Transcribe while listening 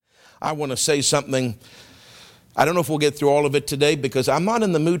I want to say something. I don't know if we'll get through all of it today because I'm not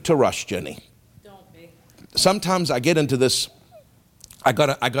in the mood to rush, Jenny. Don't be. Sometimes I get into this, I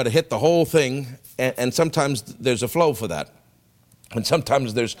gotta hit the whole thing, and sometimes there's a flow for that. And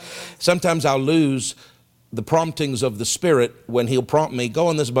sometimes I'll lose the promptings of the Spirit when He'll prompt me, go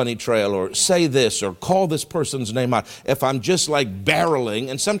on this bunny trail, or say this, or call this person's name out. If I'm just like barreling,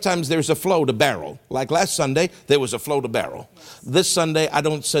 and sometimes there's a flow to barrel. Like last Sunday, there was a flow to barrel. Yes. This Sunday, I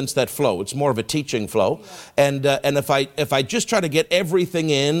don't sense that flow. It's more of a teaching flow. Yeah. And if I just try to get everything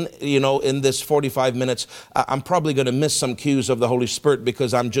in, in this 45 minutes, I'm probably going to miss some cues of the Holy Spirit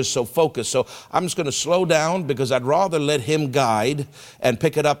because I'm just so focused. So I'm just going to slow down because I'd rather let Him guide and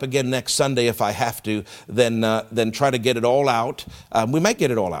pick it up again next Sunday if I have to, than try to get it all out. We might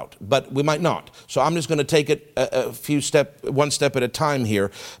get it all out, but we might not. So I'm just going to take it one step at a time here.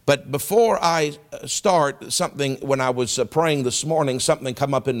 But before I start, something, when I was praying this morning, something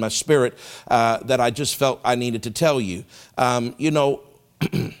come up in my spirit that I just felt I needed to tell you.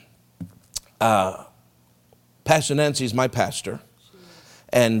 Pastor Nancy's my pastor,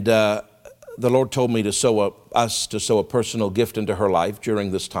 and the Lord told me to sow a personal gift into her life during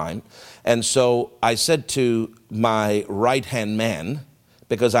this time. And so I said to my right-hand man,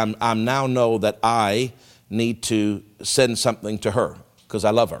 because I'm now know that I need to send something to her because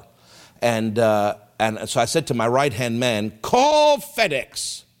I love her. And so I said to my right-hand man, call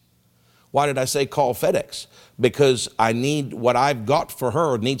FedEx. Why did I say call FedEx? Because I need what I've got for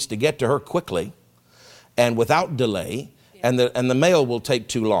her needs to get to her quickly and without delay. And the mail will take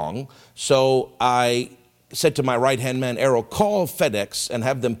too long. So I said to my right-hand man, Errol, call FedEx and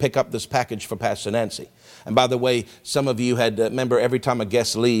have them pick up this package for Pastor Nancy. And by the way, some of you had, remember every time a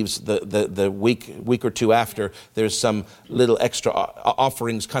guest leaves, the week or two after, there's some little extra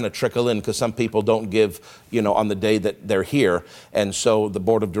offerings kind of trickle in because some people don't give, on the day that they're here. And so the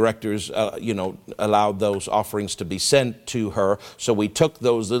board of directors, allowed those offerings to be sent to her. So we took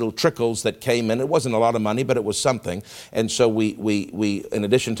those little trickles that came in. It wasn't a lot of money, but it was something. And so we in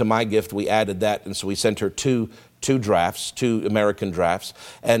addition to my gift, we added that. And so we sent her two American drafts.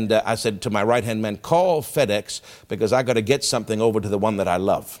 And I said to my right-hand man, call FedEx because I got to get something over to the one that I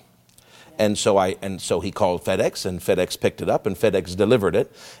love. And so he called FedEx, and FedEx picked it up, and FedEx delivered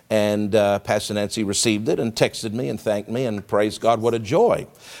it. And Pastor Nancy received it and texted me and thanked me, and praise God, what a joy.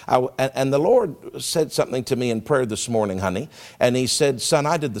 And the Lord said something to me in prayer this morning, honey. And He said, son,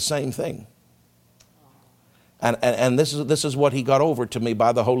 I did the same thing. And this is what He got over to me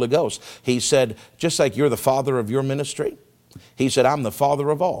by the Holy Ghost. He said, just like you're the father of your ministry, He said, I'm the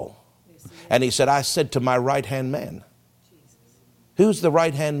father of all. And He said, I said to my right-hand man. Who's the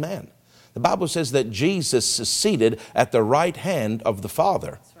right-hand man? The Bible says that Jesus is seated at the right hand of the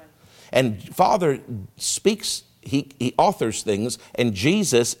Father. And Father speaks, He authors things, and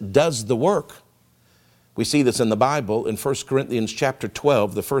Jesus does the work. We see this in the Bible in 1 Corinthians chapter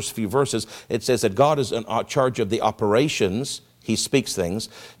 12, the first few verses. It says that God is in charge of the operations. He speaks things.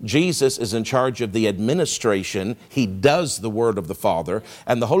 Jesus is in charge of the administration. He does the word of the Father.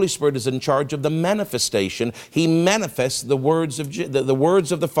 And the Holy Spirit is in charge of the manifestation. He manifests the words of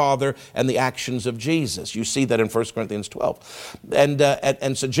the Father and the actions of Jesus. You see that in 1 Corinthians 12.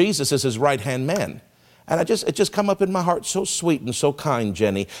 And so Jesus is His right-hand man. And it just come up in my heart so sweet and so kind,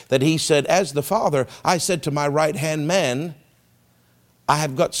 Jenny, that He said, as the Father, I said to my right-hand man, I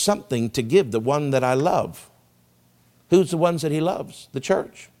have got something to give the one that I love. Who's the ones that He loves? The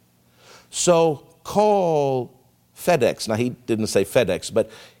church. So call FedEx. Now, He didn't say FedEx, but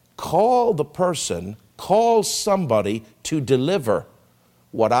call the person, call somebody to deliver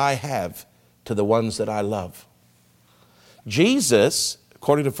what I have to the ones that I love. Jesus,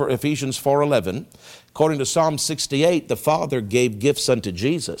 according to Ephesians 4:11, according to Psalm 68, the Father gave gifts unto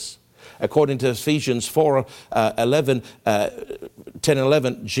Jesus. According to Ephesians 4:10 and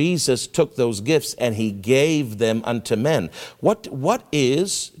 11, Jesus took those gifts and He gave them unto men. What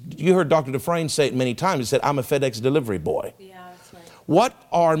is, you heard Dr. Dufresne say it many times, he said, I'm a FedEx delivery boy. Yeah, that's right. What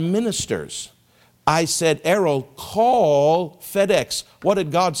are ministers? I said, Errol, call FedEx. What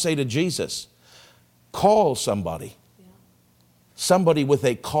did God say to Jesus? Call somebody. Yeah. Somebody with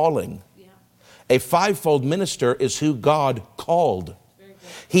a calling. Yeah. A fivefold minister is who God called.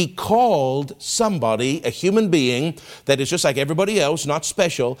 He called somebody, a human being that is just like everybody else, not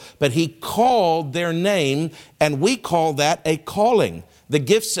special, but He called their name, and we call that a calling. The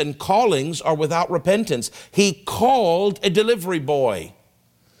gifts and callings are without repentance. He called a delivery boy.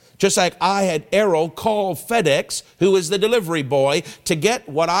 Just like I had Errol call FedEx, who is the delivery boy, to get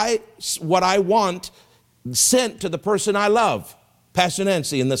what I want sent to the person I love, Pastor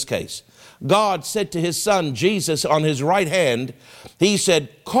Nancy in this case. God said to his son, Jesus, on his right hand, he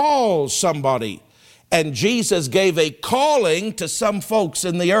said, call somebody. And Jesus gave a calling to some folks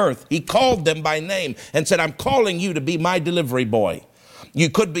in the earth. He called them by name and said, I'm calling you to be my delivery boy. You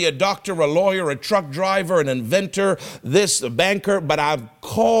could be a doctor, a lawyer, a truck driver, an inventor, a banker, but I've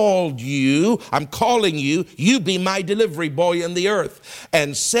called you, I'm calling you, you be my delivery boy in the earth.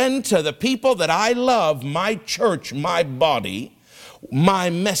 And send to the people that I love, my church, my body, my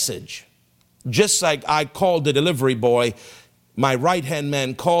message. Just like I called the delivery boy, my right-hand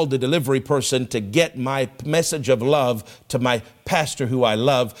man called the delivery person to get my message of love to my pastor who I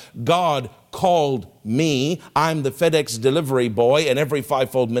love. God called me. I'm the FedEx delivery boy, and every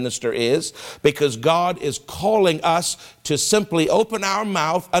fivefold minister is, because God is calling us to simply open our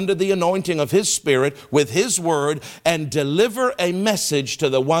mouth under the anointing of his Spirit with his word and deliver a message to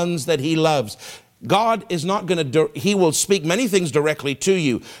the ones that he loves. God is not going to, he will speak many things directly to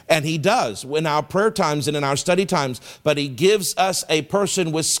you, and he does in our prayer times and in our study times, but he gives us a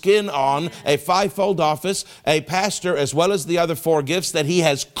person with skin on, a fivefold office, a pastor, as well as the other four gifts that he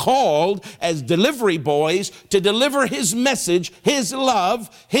has called as delivery boys to deliver his message, his love,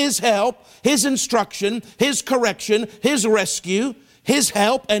 his help, his instruction, his correction, his rescue, his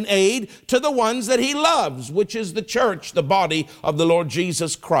help and aid to the ones that he loves, which is the church, the body of the Lord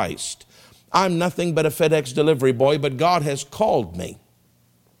Jesus Christ. I'm nothing but a FedEx delivery boy, but God has called me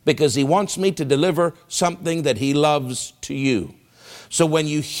because he wants me to deliver something that he loves to you. So when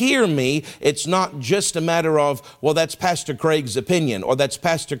you hear me, it's not just a matter of, well, that's Pastor Craig's opinion, or that's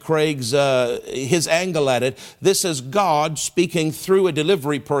Pastor Craig's, his angle at it. This is God speaking through a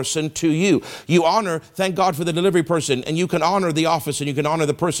delivery person to you. You honor, thank God for the delivery person, and you can honor the office and you can honor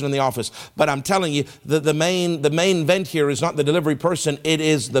the person in the office. But I'm telling you, the main event here is not the delivery person. It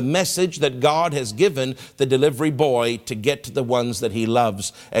is the message that God has given the delivery boy to get to the ones that he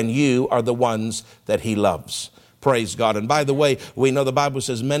loves, and you are the ones that he loves. Praise God. And by the way, we know the Bible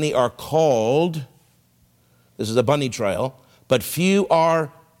says many are called. This is a bunny trail, but few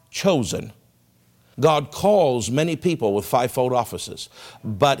are chosen. God calls many people with fivefold offices,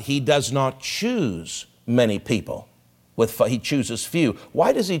 but he does not choose many people. He chooses few.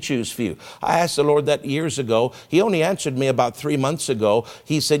 Why does he choose few? I asked the Lord that years ago. He only answered me about 3 months ago.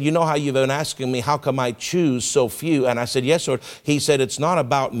 He said, you know how you've been asking me, how come I choose so few? And I said, yes, Lord. He said, it's not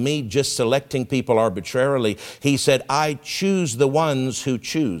about me just selecting people arbitrarily. He said, I choose the ones who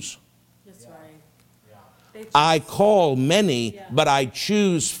choose. I call many, but I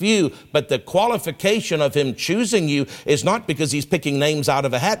choose few. But the qualification of him choosing you is not because he's picking names out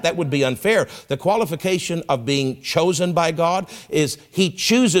of a hat. That would be unfair. The qualification of being chosen by God is he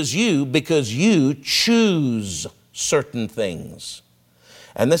chooses you because you choose certain things.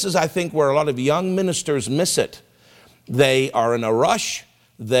 And this is, I think, where a lot of young ministers miss it. They are in a rush.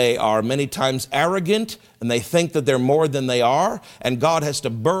 They are many times arrogant, and they think that they're more than they are. And God has to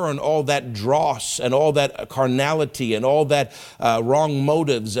burn all that dross and all that carnality and all that wrong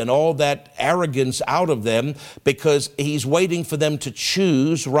motives and all that arrogance out of them, because he's waiting for them to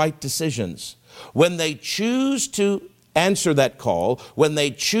choose right decisions. When they choose to answer that call, when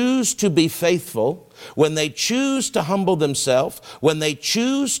they choose to be faithful, when they choose to humble themselves, when they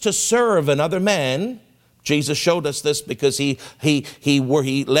choose to serve another man. Jesus showed us this because he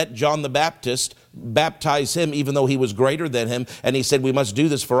let John the Baptist baptize him even though he was greater than him. And he said, we must do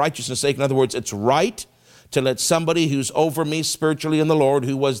this for righteousness' sake. In other words, it's right to let somebody who's over me spiritually in the Lord,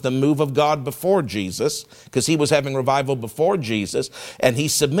 who was the move of God before Jesus, because he was having revival before Jesus, and he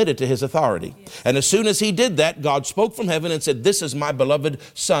submitted to his authority. Yes. And as soon as he did that, God spoke from heaven and said, this is my beloved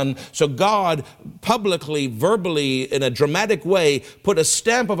son. So God publicly, verbally, in a dramatic way, put a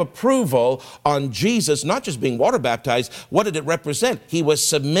stamp of approval on Jesus, not just being water baptized. What did it represent? He was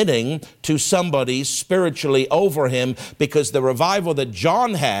submitting to somebody spiritually over him, because the revival that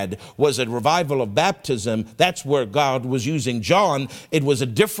John had was a revival of baptism. That's where God was using John. It was a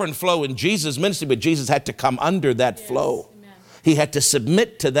different flow in Jesus' ministry, but Jesus had to come under that flow. Amen. He had to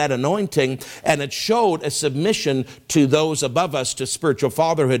submit to that anointing, and it showed a submission to those above us, to spiritual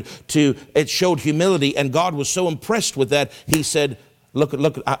fatherhood. It showed humility, and God was so impressed with that, he said, Look,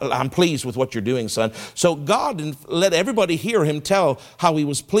 I'm pleased with what you're doing, son. So God let everybody hear him tell how he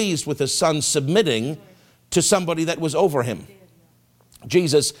was pleased with his son submitting to somebody that was over him.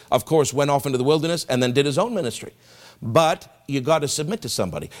 Jesus, of course, went off into the wilderness and then did his own ministry. But you got to submit to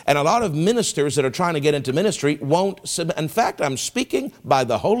somebody. And a lot of ministers that are trying to get into ministry won't submit. In fact, I'm speaking by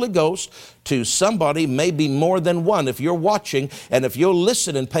the Holy Ghost to somebody, maybe more than one. If you're watching and if you'll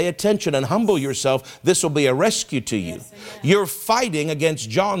listen and pay attention and humble yourself, this will be a rescue to you. Yes, you're fighting against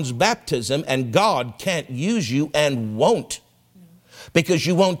John's baptism, and God can't use you and won't. because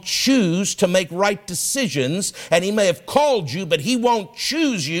you won't choose to make right decisions. And he may have called you, but he won't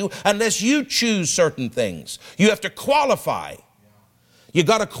choose you unless you choose certain things. You have to qualify. You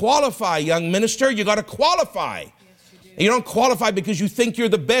got to qualify, young minister. You got to qualify. You don't qualify because you think you're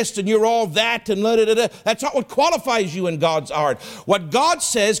the best and you're all that and da-da-da-da. That's not what qualifies you in God's art. What God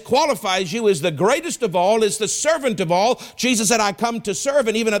says qualifies you is the greatest of all, is the servant of all. Jesus said, I come to serve,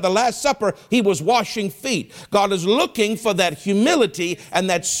 and even at the Last Supper, he was washing feet. God is looking for that humility and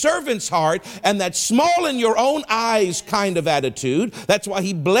that servant's heart and that small in your own eyes kind of attitude. That's why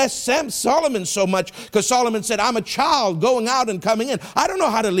he blessed Solomon so much, because Solomon said, I'm a child going out and coming in. I don't know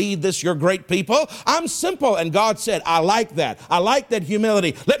how to lead this, your great people. I'm simple. And God said, I like that. I like that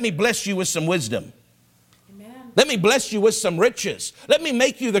humility. Let me bless you with some wisdom. Amen. Let me bless you with some riches. Let me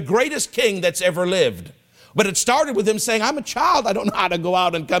make you the greatest king that's ever lived. But it started with him saying, I'm a child. I don't know how to go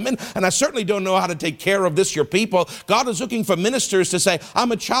out and come in. And I certainly don't know how to take care of this, your people. God is looking for ministers to say,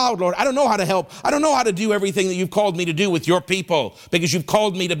 I'm a child, Lord. I don't know how to help. I don't know how to do everything that you've called me to do with your people, because you've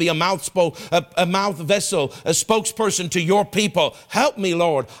called me to be a mouth vessel, a spokesperson to your people. Help me,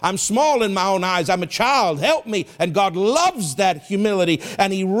 Lord. I'm small in my own eyes. I'm a child. Help me. And God loves that humility.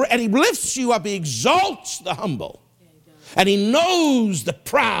 And he lifts you up. He exalts the humble. And he knows the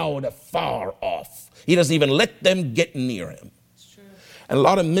proud afar off. He doesn't even let them get near him. And a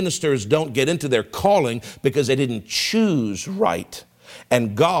lot of ministers don't get into their calling because they didn't choose right.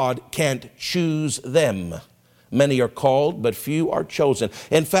 And God can't choose them. Many are called, but few are chosen.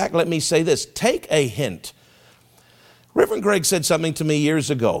 In fact, let me say this. Take a hint. Reverend Greg said something to me years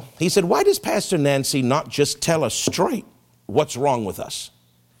ago. He said, why does Pastor Nancy not just tell us straight what's wrong with us?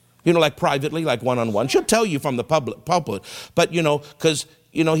 You know, like privately, like one-on-one. She'll tell you from the pulpit. But, because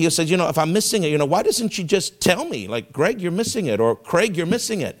he said, if I'm missing it, why doesn't she just tell me? Like, Greg, you're missing it, or Craig, you're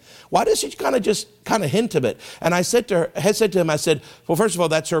missing it. Why does she kind of hint of it? And I said to him, well, first of all,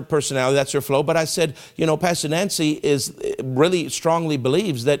 that's her personality, that's her flow. But I said, Pastor Nancy really strongly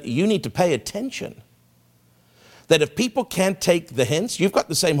believes that you need to pay attention. That if people can't take the hints, you've got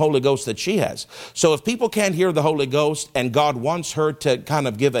the same Holy Ghost that she has. So if people can't hear the Holy Ghost and God wants her to kind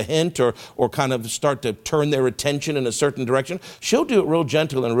of give a hint or kind of start to turn their attention in a certain direction, she'll do it real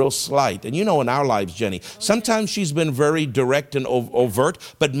gentle and real slight. And in our lives, Jenny, sometimes she's been very direct and overt,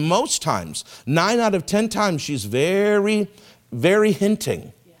 but most times, 9 out of 10 times, she's very, very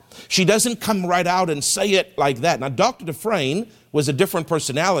hinting. She doesn't come right out and say it like that. Now, Dr. Dufresne was a different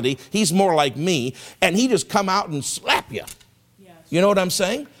personality. He's more like me, and he just come out and slap you. Yes. You know what I'm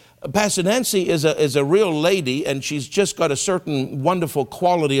saying? Pastor Nancy is a real lady, and she's just got a certain wonderful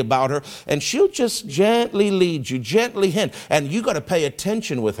quality about her, and she'll just gently lead you, gently hint, and you got to pay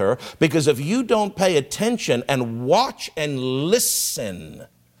attention with her, because if you don't pay attention and watch and listen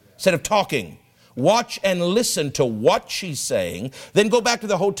instead of talking, watch and listen to what she's saying. Then go back to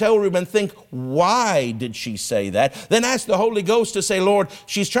the hotel room and think, why did she say that? Then ask the Holy Ghost to say, Lord,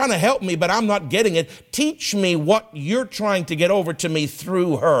 she's trying to help me, but I'm not getting it. Teach me what you're trying to get over to me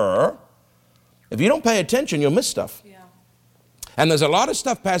through her. If you don't pay attention, you'll miss stuff. Yeah. And there's a lot of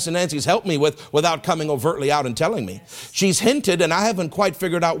stuff Pastor Nancy's helped me with without coming overtly out and telling me. She's hinted, and I haven't quite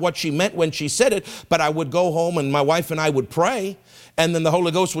figured out what she meant when she said it, but I would go home and my wife and I would pray. And then the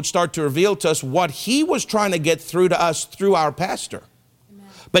Holy Ghost would start to reveal to us what he was trying to get through to us through our pastor. Amen.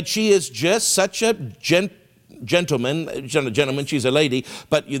 But she is just such a gentleman, she's a lady,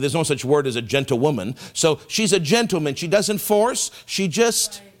 but there's no such word as a gentlewoman. So she's a gentleman. She doesn't force. She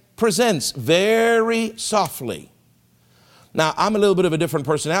just presents very softly. Now, I'm a little bit of a different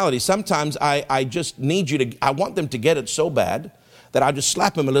personality. Sometimes I just need I want them to get it so bad that I just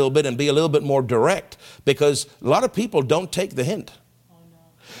slap them a little bit and be a little bit more direct, because a lot of people don't take the hint.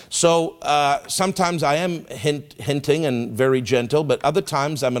 So sometimes I am hinting and very gentle, but other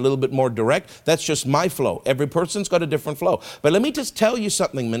times I'm a little bit more direct. That's just my flow. Every person's got a different flow. But let me just tell you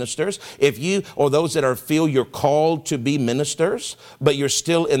something, ministers. If you, or those that feel you're called to be ministers, but you're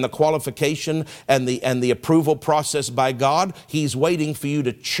still in the qualification and the approval process by God, he's waiting for you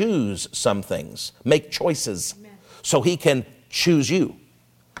to choose some things, make choices. Amen. So he can choose you.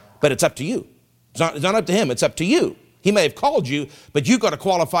 But it's up to you. It's not up to him. It's up to you. He may have called you, but you've got to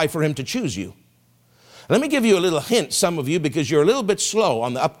qualify for him to choose you. Let me give you a little hint, some of you, because you're a little bit slow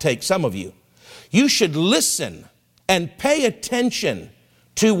on the uptake, some of you. You should listen and pay attention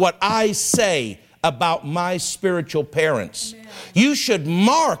to what I say about my spiritual parents. Amen. You should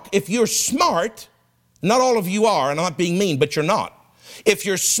mark, if you're smart, not all of you are, and I'm not being mean, but you're not. If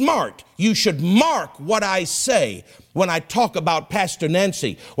you're smart, you should mark what I say when I talk about Pastor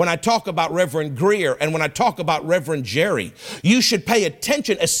Nancy, when I talk about Reverend Greer, and when I talk about Reverend Jerry. You should pay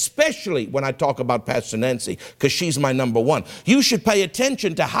attention, especially when I talk about Pastor Nancy, because she's my number one. You should pay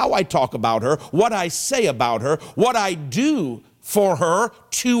attention to how I talk about her, what I say about her, what I do for her,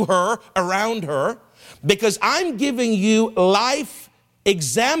 to her, around her, because I'm giving you life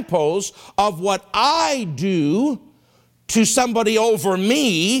examples of what I do to somebody over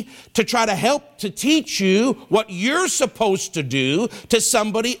me to try to help to teach you what you're supposed to do to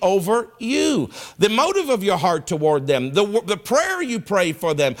somebody over you. The motive of your heart toward them, the prayer you pray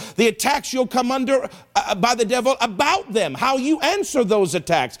for them, the attacks you'll come under by the devil about them, how you answer those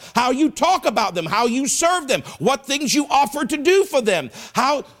attacks, how you talk about them, how you serve them, what things you offer to do for them.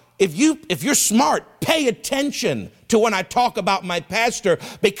 If you're smart, pay attention to when I talk about my pastor,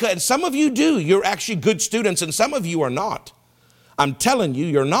 because some of you do. You're actually good students, and some of you are not. I'm telling you,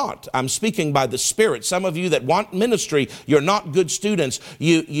 you're not. I'm speaking by the Spirit. Some of you that want ministry, you're not good students.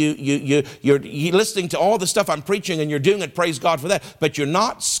 You're listening to all the stuff I'm preaching, and you're doing it. Praise God for that. But you're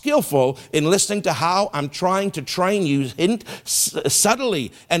not skillful in listening to how I'm trying to train you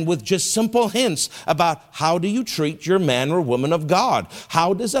subtly and with just simple hints about how do you treat your man or woman of God.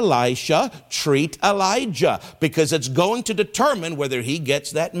 How does Elisha treat Elijah? Because it's going to determine whether he gets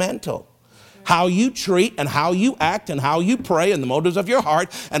that mantle. How you treat and how you act and how you pray and the motives of your heart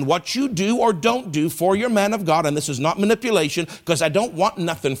and what you do or don't do for your man of God. And this is not manipulation, because I don't want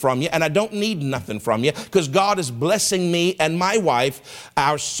nothing from you and I don't need nothing from you, because God is blessing me and my wife.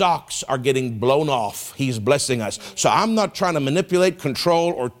 Our socks are getting blown off. He's blessing us. So I'm not trying to manipulate,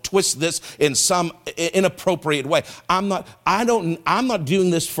 control, or twist this in some inappropriate way. I'm not doing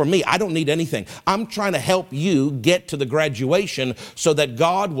this for me. I don't need anything. I'm trying to help you get to the graduation so that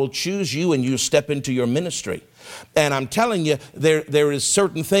God will choose you and you step into your ministry. And I'm telling you, there is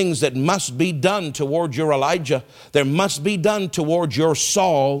certain things that must be done toward your Elijah. There must be done toward your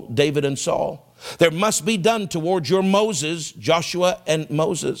Saul, David and Saul. There must be done toward your Moses, Joshua and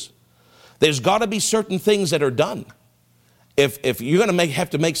Moses. There's got to be certain things that are done. If you're going to have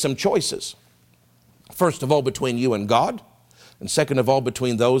to make some choices. First of all, between you and God. And second of all,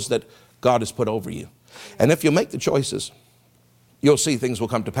 between those that God has put over you. And if you make the choices, you'll see things will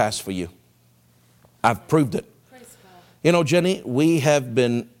come to pass for you. I've proved it. You know, Jenny,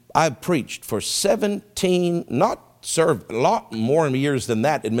 I've preached for 17, not served a lot more years than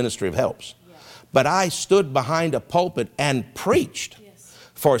that in Ministry of Helps. Yeah. But I stood behind a pulpit and preached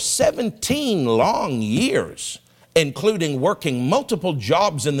for 17 long years, including working multiple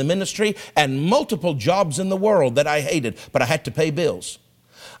jobs in the ministry and multiple jobs in the world that I hated, but I had to pay bills.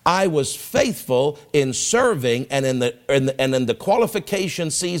 I was faithful in serving and in the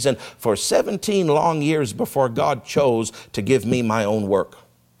qualification season for 17 long years before God chose to give me my own work,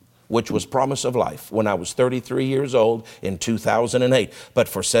 which was Promise of Life when I was 33 years old in 2008. But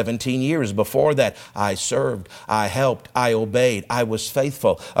for 17 years before that, I served, I helped, I obeyed, I was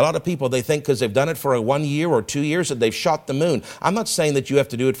faithful. A lot of people, they think because they've done it for 1 year or 2 years that they've shot the moon. I'm not saying that you have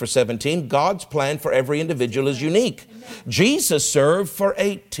to do it for 17. God's plan for every individual is unique. Jesus served for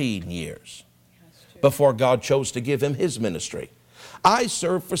 18 years before God chose to give him his ministry. I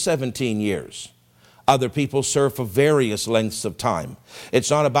served for 17 years. Other people serve for various lengths of time. It's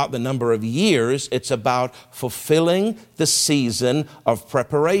not about the number of years. It's about fulfilling the season of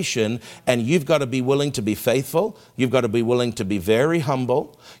preparation. And you've got to be willing to be faithful. You've got to be willing to be very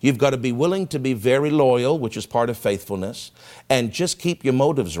humble. You've got to be willing to be very loyal, which is part of faithfulness. And just keep your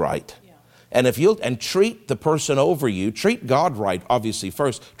motives right. And and treat the person over you, treat God right, obviously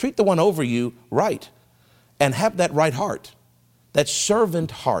first. Treat the one over you right. And have that right heart, that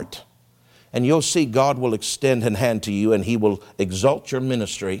servant heart. And you'll see God will extend a hand to you, and he will exalt your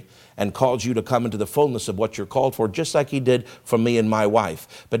ministry and cause you to come into the fullness of what you're called for, just like he did for me and my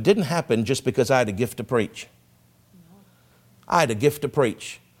wife. But it didn't happen just because I had a gift to preach. I had a gift to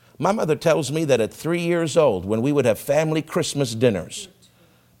preach. My mother tells me that at 3 years old, when we would have family Christmas dinners,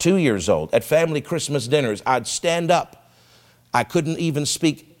 2 years old, at family Christmas dinners, I'd stand up. I couldn't even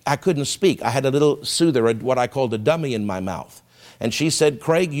speak. I couldn't speak. I had a little soother, what I called a dummy in my mouth. And she said,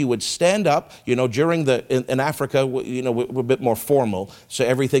 Craig, you would stand up, during in Africa, we're a bit more formal. So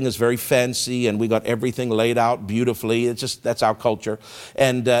everything is very fancy and we got everything laid out beautifully. That's our culture.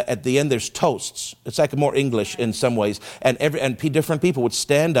 And at the end, there's toasts. It's like more English in some ways. And different people would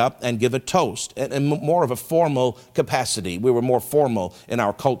stand up and give a toast and more of a formal capacity. We were more formal in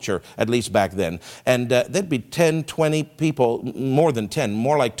our culture, at least back then. And there'd be 10, 20 people, more than 10,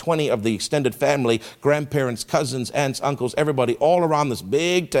 more like 20 of the extended family, grandparents, cousins, aunts, uncles, everybody, all all around this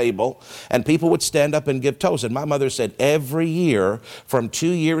big table, and people would stand up and give toast. And my mother said every year from 2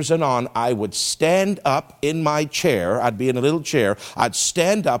 years and on, I would stand up in my chair. I'd be in a little chair. I'd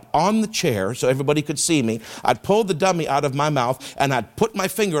stand up on the chair so everybody could see me. I'd pull the dummy out of my mouth, and I'd put my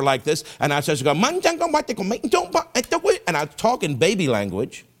finger like this, and I'd just go, and I'd talk in baby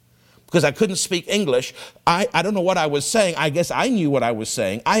language. Because I couldn't speak English. I don't know what I was saying. I guess I knew what I was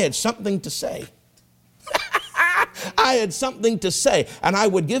saying. I had something to say. I had something to say. And I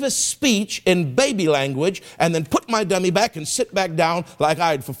would give a speech in baby language and then put my dummy back and sit back down like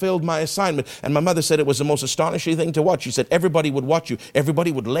I had fulfilled my assignment. And my mother said it was the most astonishing thing to watch. She said everybody would watch you.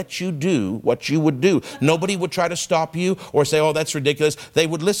 Everybody would let you do what you would do. Nobody would try to stop you or say, oh, that's ridiculous. They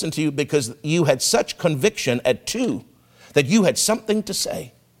would listen to you because you had such conviction at 2 that you had something to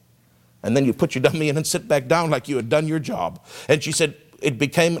say. And then you put your dummy in and sit back down like you had done your job. And she said it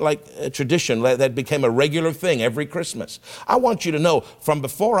became like a tradition. That became a regular thing every Christmas. I want you to know, from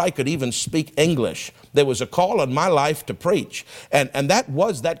before I could even speak English, there was a call on my life to preach. And that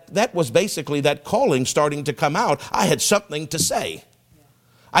was basically that calling starting to come out. I had something to say.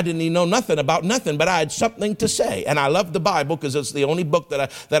 I didn't even know nothing about nothing, but I had something to say. And I loved the Bible because it's the only book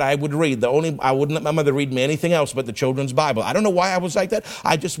that I would read. I wouldn't let my mother read me anything else but the children's Bible. I don't know why I was like that.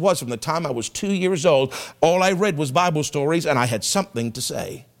 I just was. From the time I was 2 years old, all I read was Bible stories, and I had something to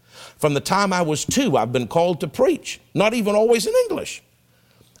say. From the time I was 2, I've been called to preach, not even always in English.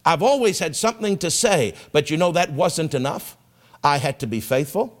 I've always had something to say, but you know that wasn't enough. I had to be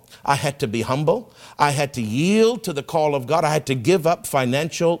faithful. I had to be humble. I had to yield to the call of God. I had to give up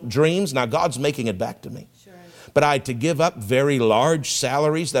financial dreams. Now, God's making it back to me. Sure. But I had to give up very large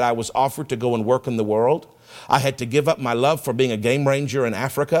salaries that I was offered to go and work in the world. I had to give up my love for being a game ranger in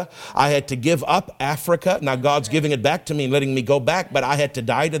Africa. I had to give up Africa. Now God's giving it back to me and letting me go back, but I had to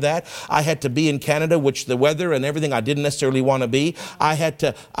die to that. I had to be in Canada, which the weather and everything I didn't necessarily want to be. I had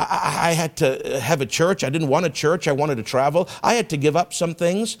to have a church. I didn't want a church. I wanted to travel. I had to give up some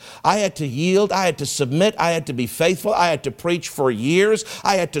things. I had to yield. I had to submit. I had to be faithful. I had to preach for years.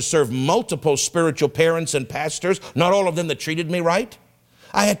 I had to serve multiple spiritual parents and pastors, not all of them that treated me right.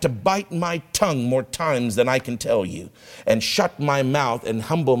 I had to bite my tongue more times than I can tell you and shut my mouth and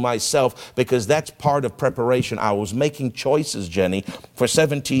humble myself, because that's part of preparation. I was making choices, Jenny. For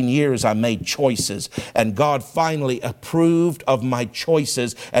 17 years, I made choices, and God finally approved of my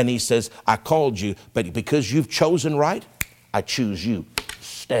choices. And he says, I called you, but because you've chosen right, I choose you.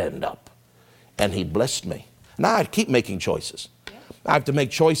 Stand up. And he blessed me. Now I keep making choices. I have to make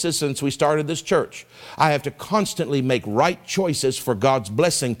choices since we started this church. I have to constantly make right choices for God's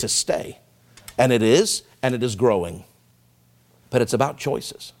blessing to stay. And it is growing. But it's about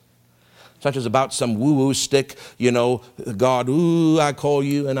choices. It's not just about some woo-woo stick, God, ooh, I call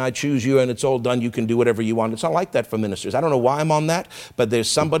you and I choose you and it's all done. You can do whatever you want. It's not like that for ministers. I don't know why I'm on that, but there's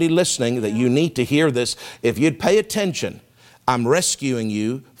somebody listening that you need to hear this. If you'd pay attention, I'm rescuing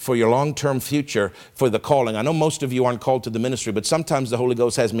you for your long-term future, for the calling. I know most of you aren't called to the ministry, but sometimes the Holy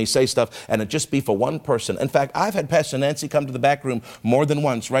Ghost has me say stuff and it just be for one person. In fact, I've had Pastor Nancy come to the back room more than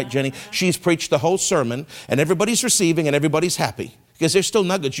once, right, Jenny? She's preached the whole sermon and everybody's receiving and everybody's happy. Because there's still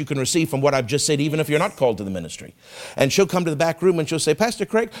nuggets you can receive from what I've just said, even if you're not called to the ministry. And she'll come to the back room and she'll say, Pastor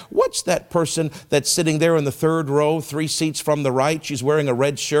Craig, what's that person that's sitting there in the third row, 3 seats from the right? She's wearing a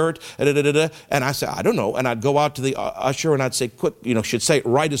red shirt. And I say, I don't know. And I'd go out to the usher and I'd say, quick, she'd say it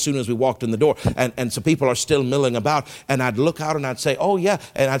right as soon as we walked in the door. And so people are still milling about. And I'd look out and I'd say, oh, yeah.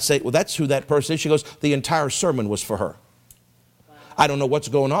 And I'd say, well, that's who that person is. She goes, the entire sermon was for her. I don't know what's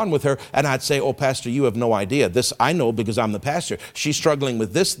going on with her. And I'd say, oh, Pastor, you have no idea. This I know because I'm the pastor. She's struggling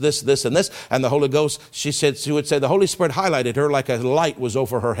with this, and this. And the Holy Ghost, she would say, the Holy Spirit highlighted her like a light was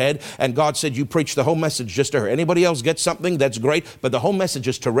over her head. And God said, you preach the whole message just to her. Anybody else get something? That's great. But the whole message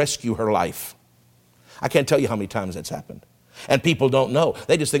is to rescue her life. I can't tell you how many times that's happened. And people don't know.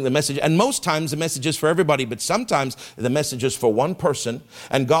 They just think the message, and most times the message is for everybody, but sometimes the message is for one person,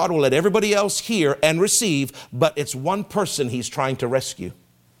 and God will let everybody else hear and receive, but it's one person he's trying to rescue.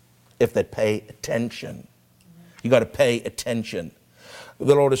 If they pay attention. You got to pay attention.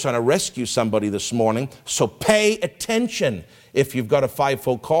 The Lord is trying to rescue somebody this morning, so pay attention. If you've got a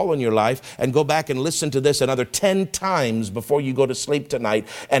 5-fold call in your life, and go back and listen to this another 10 times before you go to sleep tonight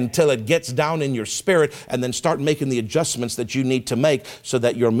until it gets down in your spirit, and then start making the adjustments that you need to make so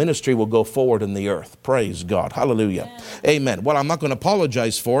that your ministry will go forward in the earth. Praise God. Hallelujah. Amen. Well, I'm not going to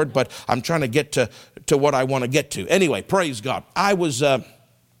apologize for it, but I'm trying to get to what I want to get to. Anyway, praise God. I was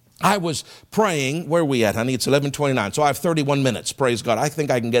praying. Where are we at, honey? It's 11:29. So I have 31 minutes. Praise God. I think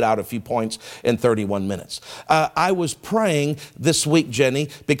I can get out a few points in 31 minutes. I was praying this week, Jenny,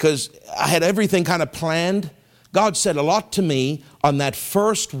 because I had everything kind of planned God said a lot to me on that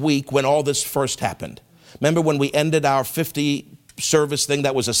first week when all this first happened. Remember when we ended our 50 service thing?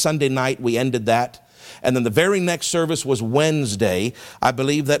 That was a Sunday night. We ended that. And then the very next service was Wednesday. I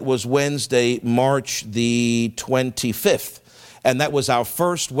believe that was Wednesday, March the 25th. And that was our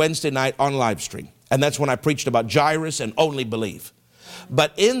first Wednesday night on live stream. And that's when I preached about Jairus and only believe.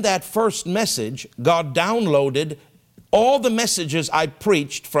 But in that first message, God downloaded all the messages I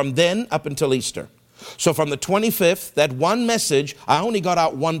preached from then up until Easter. So from the 25th, that one message, I only got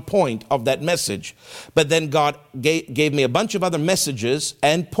out one point of that message. But then God gave me a bunch of other messages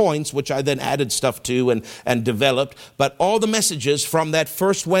and points, which I then added stuff to and developed. But all the messages from that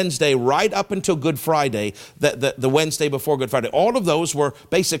first Wednesday right up until Good Friday, the Wednesday before Good Friday, all of those were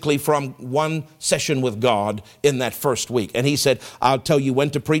basically from one session with God in that first week. And he said, I'll tell you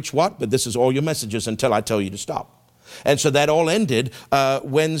when to preach what, but this is all your messages until I tell you to stop. And so that all ended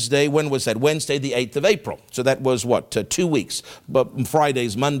Wednesday. When was that? Wednesday, the 8th of April. So that was what? 2 weeks. But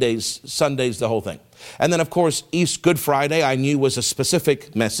Fridays, Mondays, Sundays, the whole thing. And then, of course, Good Friday, I knew was a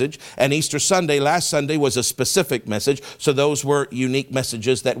specific message. And Easter Sunday, last Sunday, was a specific message. So those were unique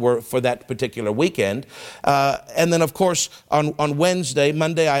messages that were for that particular weekend. And then, of course, on Wednesday,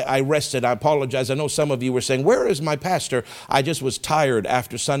 Monday, I rested. I apologize. I know some of you were saying, where is my pastor? I just was tired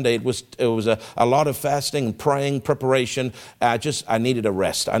after Sunday. It was a lot of fasting and praying, preparation. I needed a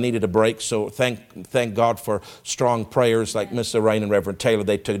rest. I needed a break. So thank God for strong prayers like Mr. Rain and Reverend Taylor.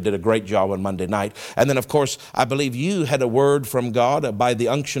 They did a great job on Monday night. And then, of course, I believe you had a word from God by the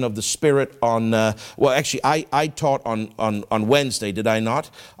unction of the Spirit on, I taught on Wednesday, did I not?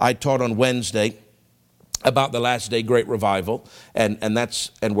 I taught on Wednesday about the last day great revival, and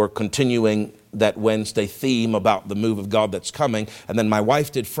we're continuing that Wednesday theme about the move of God that's coming. And then my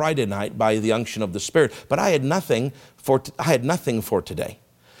wife did Friday night by the unction of the Spirit. But I had nothing for today,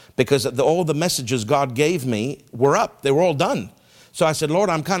 because all the messages God gave me were up. They were all done. So I said, Lord,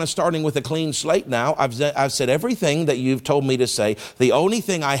 I'm kind of starting with a clean slate now. I've said everything that you've told me to say. The only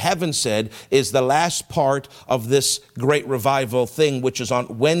thing I haven't said is the last part of this great revival thing, which is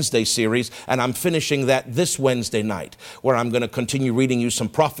on Wednesday series. And I'm finishing that this Wednesday night, where I'm going to continue reading you some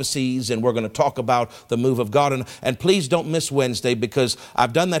prophecies, and we're going to talk about the move of God. And please don't miss Wednesday, because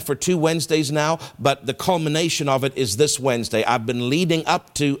I've done that for 2 Wednesdays now, but the culmination of it is this Wednesday. I've been leading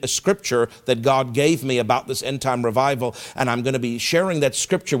up to a scripture that God gave me about this end time revival, and I'm going to be sharing that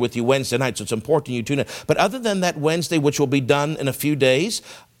scripture with you Wednesday night, so it's important you tune in. But other than that Wednesday, which will be done in a few days,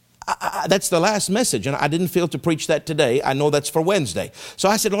 that's the last message, and I didn't feel to preach that today. I know that's for Wednesday. So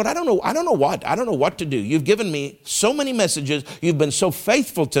I said, Lord, I don't know what to do. You've given me so many messages. You've been so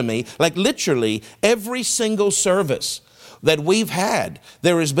faithful to me. Like literally every single service that we've had,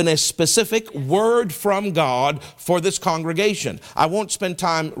 there has been a specific word from God for this congregation. I won't spend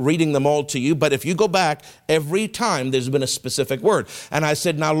time reading them all to you, but if you go back, every time there's been a specific word. And I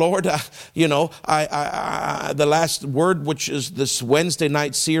said, now, Lord, the last word, which is this Wednesday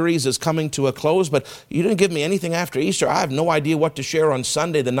night series, is coming to a close, but you didn't give me anything after Easter. I have no idea what to share on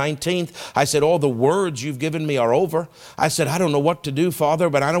Sunday, the 19th. I said, all the words you've given me are over. I said, I don't know what to do, Father,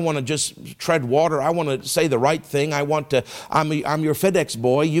 but I don't want to just tread water. I want to say the right thing. I'm your FedEx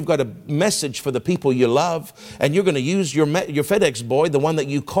boy. You've got a message for the people you love, and you're going to use your FedEx boy, the one that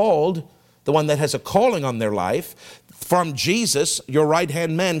you called, the one that has a calling on their life. From Jesus, your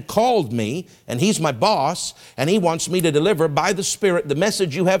right-hand man called me, and he's my boss, and he wants me to deliver by the Spirit the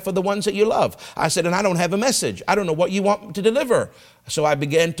message you have for the ones that you love. I said, and I don't have a message. I don't know what you want to deliver. So I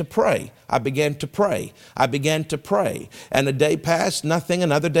began to pray. I began to pray. And a day passed, nothing.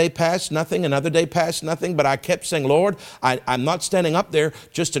 Another day passed, nothing. Another day passed, nothing. But I kept saying, Lord, I'm not standing up there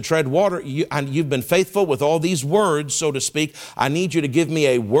just to tread water. You've been faithful with all these words, so to speak. I need you to give me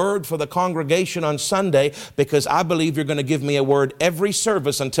a word for the congregation on Sunday, because I believe you're going to give me a word every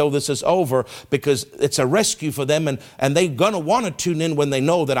service until this is over, because it's a rescue for them. And they're going to want to tune in when they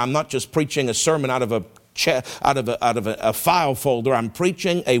know that I'm not just preaching a sermon out of a file folder. I'm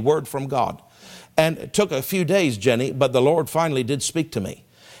preaching a word from God. And it took a few days, Jenny, but the Lord finally did speak to me.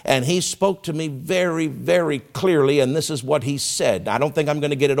 And he spoke to me very, very clearly, and this is what he said. I don't think I'm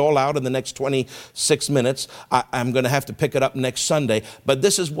going to get it all out in the next 26 minutes. I'm going to have to pick it up next Sunday. But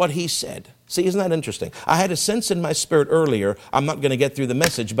this is what he said. See, isn't that interesting? I had a sense in my spirit earlier, I'm not going to get through the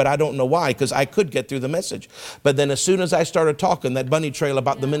message, but I don't know why, because I could get through the message. But then as soon as I started talking, that bunny trail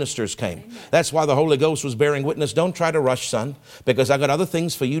about the ministers came. That's why the Holy Ghost was bearing witness. Don't try to rush, son, because I got other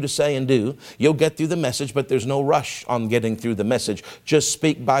things for you to say and do. You'll get through the message, but there's no rush on getting through the message. Just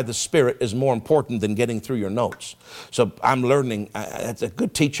speak by the Spirit is more important than getting through your notes. So I'm learning. It's a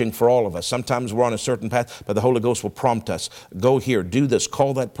good teaching for all of us. Sometimes we're on a certain path, but the Holy Ghost will prompt us. Go here, do this,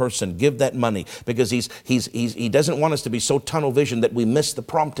 call that person, give that money, because he doesn't want us to be so tunnel vision that we miss the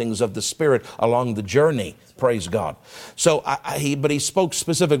promptings of the Spirit along the journey. Praise God. So, but he spoke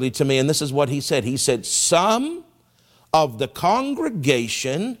specifically to me, and this is what he said. He said, some of the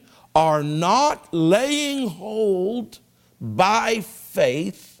congregation are not laying hold by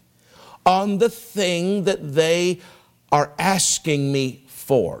faith on the thing that they are asking me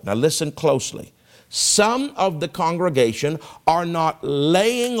for. Now listen closely. Some of the congregation are not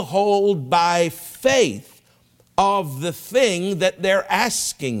laying hold by faith of the thing that they're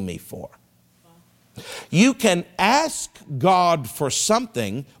asking me for. You can ask God for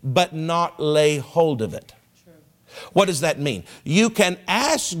something, but not lay hold of it. True. What does that mean? You can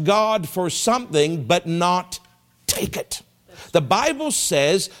ask God for something, but not take it. The Bible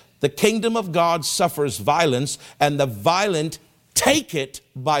says the kingdom of God suffers violence, and the violent take it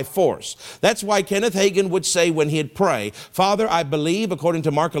by force. That's why Kenneth Hagin would say when he'd pray, Father, I believe, according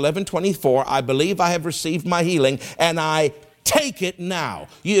to Mark 11:24, I believe I have received my healing, and I take it now.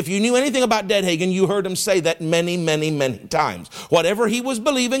 If you knew anything about Dad Hagin, you heard him say that many, many, many times. Whatever he was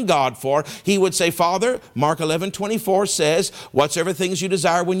believing God for, he would say, Father, Mark 11:24 says, whatsoever things you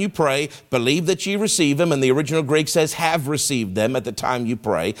desire when you pray, believe that you receive them. And the original Greek says, have received them at the time you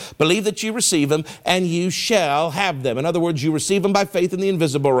pray. Believe that you receive them, and you shall have them. In other words, you receive them by faith in the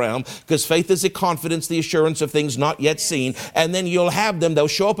invisible realm, because faith is the confidence, the assurance of things not yet seen. And then you'll have them. They'll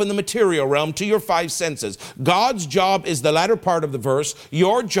show up in the material realm to your five senses. God's job is the latter part of the verse.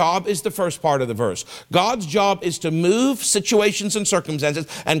 Your job is the first part of the verse. God's job is to move situations and circumstances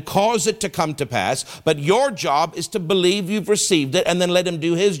and cause it to come to pass, but your job is to believe you've received it and then let him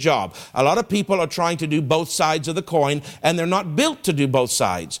do his job. A lot of people are trying to do both sides of the coin, and they're not built to do both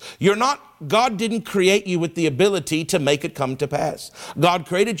sides. God didn't create you with the ability to make it come to pass. God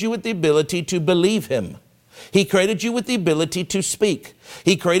created you with the ability to believe him. He created you with the ability to speak.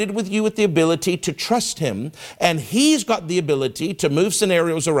 He created with you with the ability to trust him, and he's got the ability to move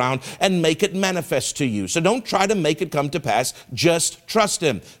scenarios around and make it manifest to you. So don't try to make it come to pass. Just trust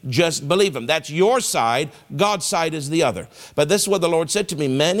him. Just believe him. That's your side. God's side is the other. But this is what the Lord said to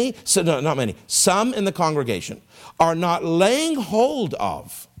me. Some in the congregation are not laying hold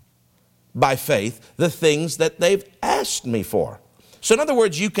of, by faith, the things that they've asked me for. So in other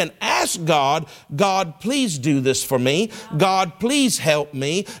words, you can ask God, God, please do this for me. God, please help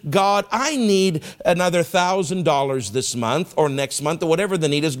me. God, I need another $1,000 this month or next month or whatever the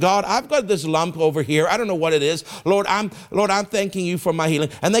need is. God, I've got this lump over here. I don't know what it is. Lord, I'm thanking you for my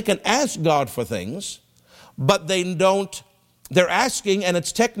healing. And they can ask God for things, but they're asking, and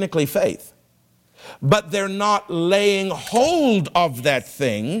it's technically faith, but they're not laying hold of that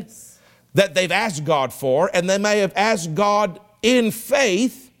thing that they've asked God for, and they may have asked God in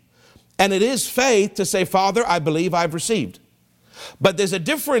faith, and it is faith to say, Father, I believe I've received. But there's a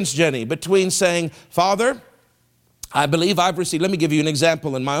difference, Jenny, between saying, Father, I believe I've received. Let me give you an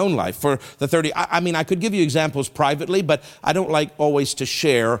example in my own life. For the 30, I could give you examples privately, but I don't like always to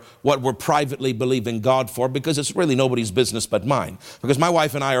share what we're privately believing God for, because it's really nobody's business but mine. Because my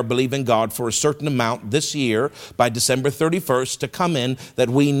wife and I are believing God for a certain amount this year by December 31st to come in that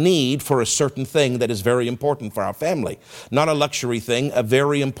we need for a certain thing that is very important for our family. Not a luxury thing, a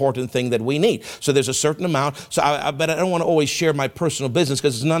very important thing that we need. So there's a certain amount. So but I don't want to always share my personal business,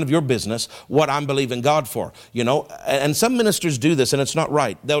 because it's none of your business what I'm believing God for, you know. And some ministers do this, and it's not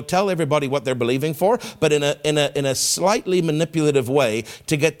right. They'll tell everybody what they're believing for, but in a slightly manipulative way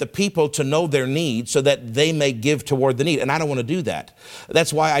to get the people to know their need so that they may give toward the need. And I don't want to do that.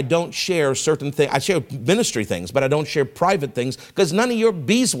 That's why I don't share certain things. I share ministry things, but I don't share private things, because none of your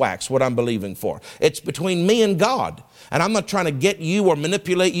beeswax what I'm believing for. It's between me and God. And I'm not trying to get you or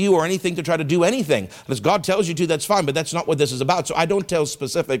manipulate you or anything to try to do anything. Unless God tells you to, that's fine, but that's not what this is about. So I don't tell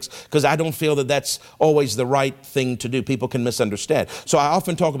specifics, because I don't feel that that's always the right thing to do. People can misunderstand. So I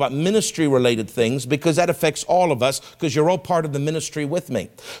often talk about ministry-related things, because that affects all of us, because you're all part of the ministry with me.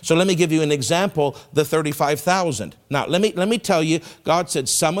 So let me give you an example, the 35,000. Now, let me tell you, God said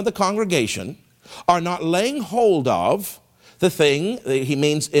some of the congregation are not laying hold of the thing, he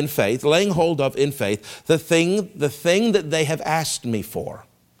means in faith, laying hold of in faith, the thing that they have asked me for.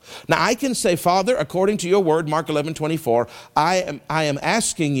 Now I can say, Father, according to your word, Mark 11:24, I am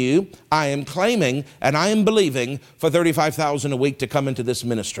asking you, I am claiming, and I am believing for $35,000 a week to come into this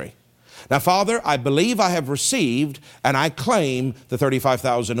ministry. Now, Father, I believe I have received, and I claim the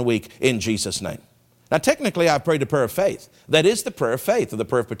 $35,000 a week in Jesus' name. Now, technically, I prayed a prayer of faith. That is the prayer of faith, or the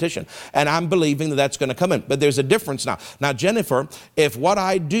prayer of petition. And I'm believing that that's going to come in. But there's a difference now. Now, Jennifer, if what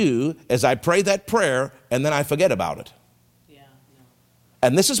I do is I pray that prayer and then I forget about it.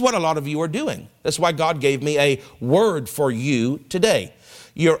 And this is what a lot of you are doing. That's why God gave me a word for you today.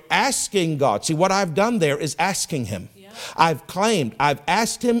 You're asking God. See, what I've done there is asking him. I've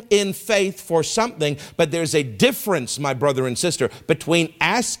asked him in faith for something, but there's a difference, my brother and sister, between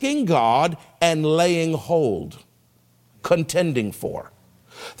asking God and laying hold, contending for.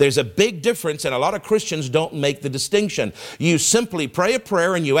 There's a big difference, and a lot of Christians don't make the distinction. You simply pray a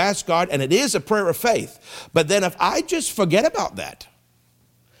prayer and you ask God, and it is a prayer of faith. But then if I just forget about that,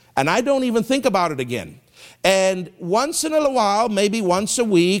 and I don't even think about it again, and once in a while, maybe once a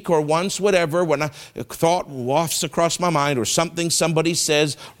week or once whatever, when a thought wafts across my mind or something somebody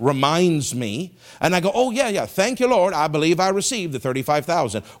says reminds me, and I go, oh yeah, thank you, Lord, I believe I received the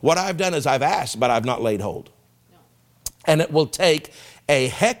 $35,000. What I've done is I've asked, but I've not laid hold. No. And it will take a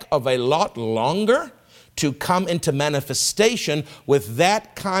heck of a lot longer to come into manifestation with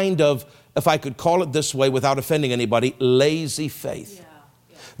that kind of, if I could call it this way without offending anybody, lazy faith. Yeah.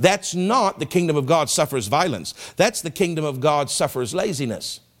 That's not the kingdom of God suffers violence. That's the kingdom of God suffers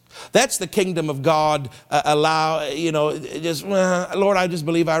laziness. That's the kingdom of God Lord, I just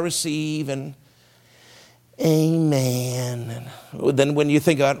believe I receive, and amen. And then when you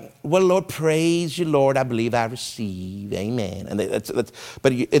think about, well, Lord, praise you, Lord, I believe I receive, amen. And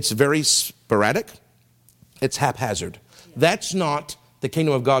but it's very sporadic. It's haphazard. That's not the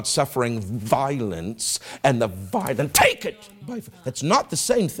kingdom of God suffering violence, and the violent take it. That's not the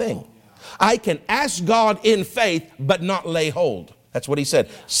same thing. I can ask God in faith, but not lay hold. That's what he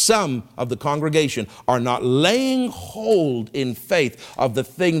said. Some of the congregation are not laying hold in faith of the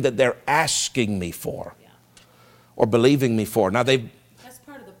thing that they're asking me for or believing me for. Now that's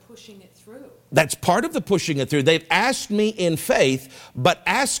part of the pushing it through. That's part of the pushing it through. They've asked me in faith, but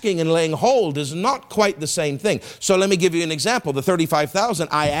asking and laying hold is not quite the same thing. So let me give you an example. The $35,000,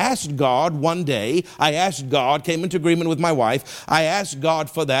 I asked God one day. Came into agreement with my wife. I asked God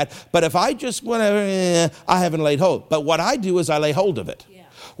for that. But if I just I haven't laid hold. But what I do is I lay hold of it. Yeah.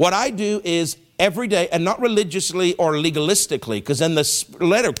 What I do is every day, and not religiously or legalistically, because then the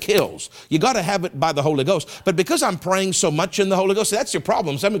letter kills. You got to have it by the Holy Ghost. But because I'm praying so much in the Holy Ghost, that's your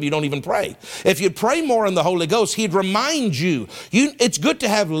problem. Some of you don't even pray. If you'd pray more in the Holy Ghost, he'd remind you. It's good to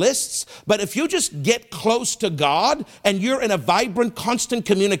have lists, but if you just get close to God and you're in a vibrant, constant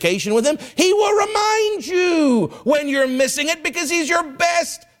communication with him, he will remind you when you're missing it, because he's your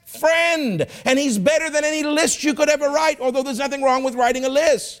best friend. And he's better than any list you could ever write, although there's nothing wrong with writing a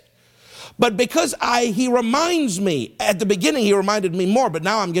list. But because he reminds me, at the beginning he reminded me more, but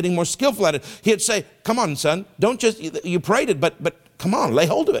now I'm getting more skillful at it. He'd say, come on, son, don't just, you prayed it, but come on, lay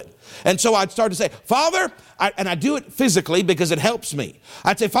hold of it. And so I'd start to say, Father, and I do it physically because it helps me.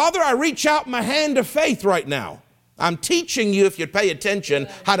 I'd say, Father, I reach out my hand of faith right now. I'm teaching you, if you pay attention,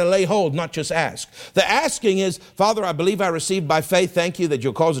 how to lay hold, not just ask. The asking is, Father, I believe I received by faith. Thank you that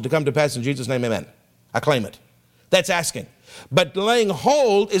you'll cause it to come to pass in Jesus' name, amen. I claim it. That's asking. But laying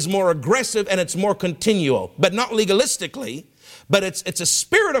hold is more aggressive and it's more continual, but not legalistically, but it's a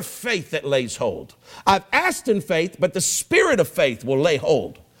spirit of faith that lays hold. I've asked in faith, but the spirit of faith will lay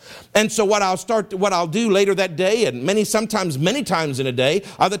hold. And so what I'll do later that day, and sometimes many times in a day,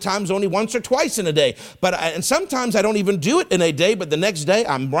 other times only once or twice in a day. And sometimes I don't even do it in a day, but the next day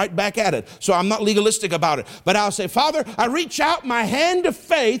I'm right back at it. So I'm not legalistic about it. But I'll say, Father, I reach out my hand of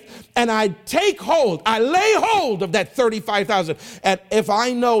faith and I take hold. I lay hold of that $35,000. And if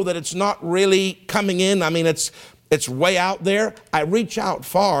I know that it's not really coming in, it's way out there, I reach out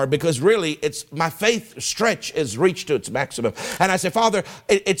far, because really my faith stretch is reached to its maximum. And I say, Father,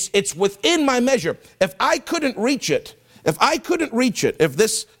 it's within my measure. If I couldn't reach it,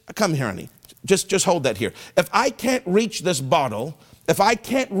 come here, honey, just hold that here. If I can't reach this bottle, if I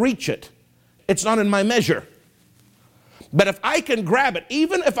can't reach it, it's not in my measure. But if I can grab it,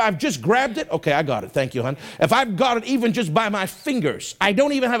 even if I've just grabbed it, okay, I got it, thank you, hon. If I've got it even just by my fingers, I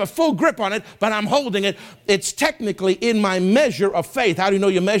don't even have a full grip on it, but I'm holding it, it's technically in my measure of faith. How do you know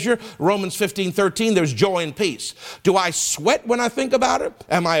your measure? Romans 15:13, there's joy and peace. Do I sweat when I think about it?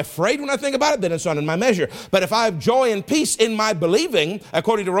 Am I afraid when I think about it? Then it's not in my measure. But if I have joy and peace in my believing,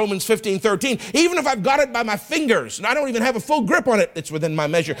 according to Romans 15:13, even if I've got it by my fingers, and I don't even have a full grip on it, it's within my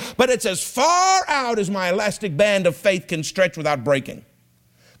measure. But it's as far out as my elastic band of faith can stretch without breaking,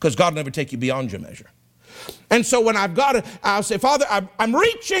 because God will never take you beyond your measure. And so when I've got it, I'll say, Father, I'm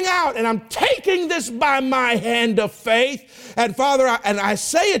reaching out and I'm taking this by my hand of faith. And Father, I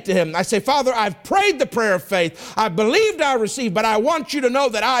say it to him. I say, Father, I've prayed the prayer of faith. I believed I received, but I want you to know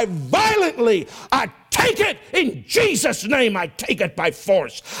that I take it in Jesus' name. I take it by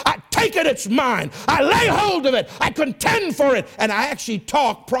force. I take take it, it's mine. I lay hold of it. I contend for it. And I actually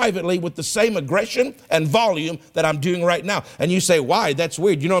talk privately with the same aggression and volume that I'm doing right now. And you say, why? That's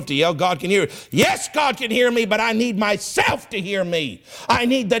weird. You don't have to yell, God can hear you. Yes, God can hear me, but I need myself to hear me. I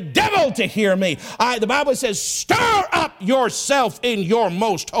need the devil to hear me. The Bible says, stir up yourself in your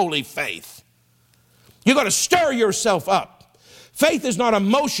most holy faith. You've got to stir yourself up. Faith is not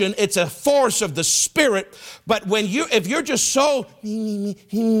emotion, it's a force of the Spirit. But if you're just so,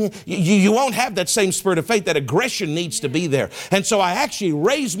 you won't have that same spirit of faith. That aggression needs to be there. And so I actually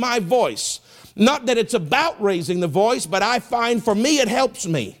raise my voice. Not that it's about raising the voice, but I find for me it helps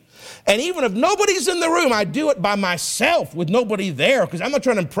me. And even if nobody's in the room, I do it by myself with nobody there because I'm not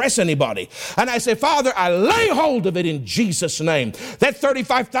trying to impress anybody. And I say, Father, I lay hold of it in Jesus' name. That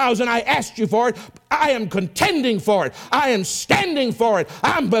 $35,000, I asked you for it. I am contending for it. I am standing for it.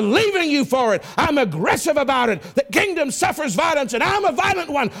 I'm believing you for it. I'm aggressive about it. The kingdom suffers violence, and I'm a violent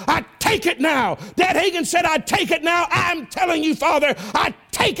one. I take it now. Dad Hagin said, I take it now. I'm telling you, Father, I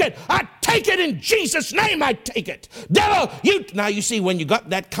take it. I take it in Jesus' name. I take it. Devil, now you see when you got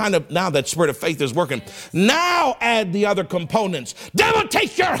that kind of, now that spirit of faith is working. Now add the other components. Devil,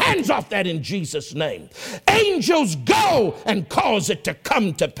 take your hands off that in Jesus' name. Angels, go and cause it to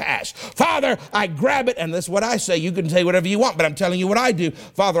come to pass. Father, I grab it, and that's what I say. You can say whatever you want, but I'm telling you what I do.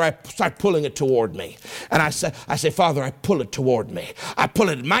 Father, I start pulling it toward me. And I say, Father, I pull it toward me. I pull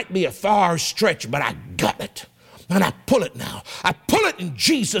it. It might be a far stretch, but I got it. And I pull it now. I pull it in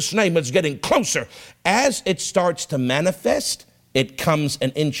Jesus' name. It's getting closer. As it starts to manifest, it comes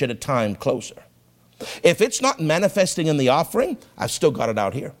an inch at a time closer. If it's not manifesting in the offering, I've still got it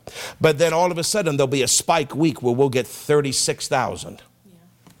out here. But then all of a sudden, there'll be a spike week where we'll get 36,000.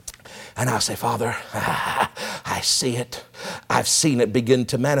 And I'll say, Father, I see it. I've seen it begin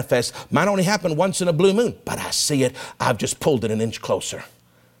to manifest. Might only happen once in a blue moon, but I see it. I've just pulled it an inch closer.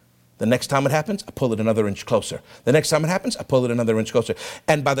 The next time it happens, I pull it another inch closer. The next time it happens, I pull it another inch closer.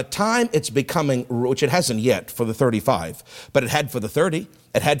 And by the time it's becoming, which it hasn't yet for the 35, but it had for the 30,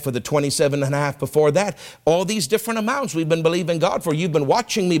 it had for the 27 and a half before that, all these different amounts we've been believing God for. You've been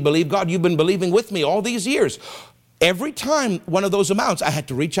watching me believe God. You've been believing with me all these years. Every time one of those amounts, I had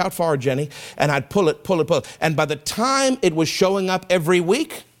to reach out far, Jenny, and I'd pull it. And by the time it was showing up every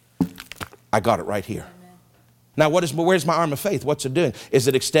week, I got it right here. Now, where's my arm of faith? What's it doing? Is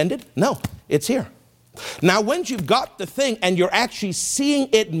it extended? No, it's here. Now, once you've got the thing and you're actually seeing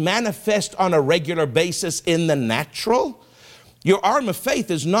it manifest on a regular basis in the natural, your arm of faith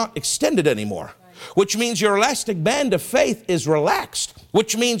is not extended anymore, which means your elastic band of faith is relaxed,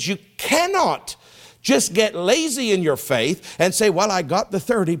 which means you cannot just get lazy in your faith and say, well, I got the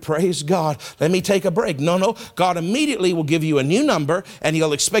 30, praise God. Let me take a break. No. God immediately will give you a new number and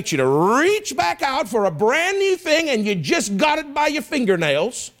He'll expect you to reach back out for a brand new thing and you just got it by your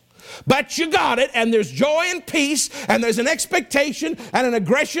fingernails. But you got it, and there's joy and peace, and there's an expectation and an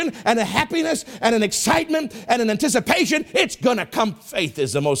aggression and a happiness and an excitement and an anticipation. It's going to come. Faith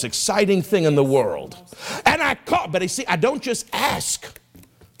is the most exciting thing in the world. And but you see, I don't just ask.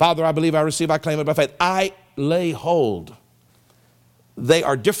 Father, I believe, I receive, I claim it by faith. I lay hold. They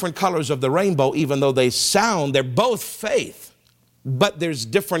are different colors of the rainbow, even though they're both faith. But there's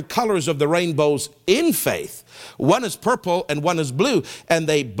different colors of the rainbows in faith. One is purple and one is blue, and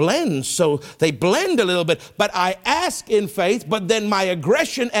they blend, so they blend a little bit. But I ask in faith, but then my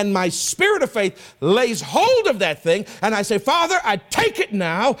aggression and my spirit of faith lays hold of that thing, and I say, Father, I take it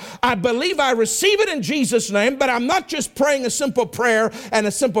now. I believe I receive it in Jesus' name, but I'm not just praying a simple prayer and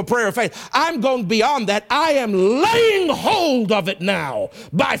a simple prayer of faith. I'm going beyond that. I am laying hold of it now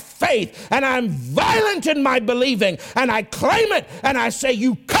by faith, and I'm violent in my believing, and I claim it, and I say,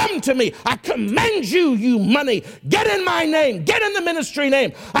 you come to me. I commend you, you money. Get in my name. Get in the ministry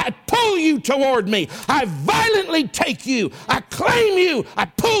name. I pull you toward me. I violently take you. I claim you. I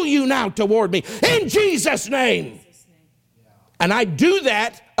pull you now toward me. In Jesus' name. And I do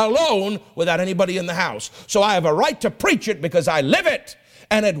that alone without anybody in the house. So I have a right to preach it because I live it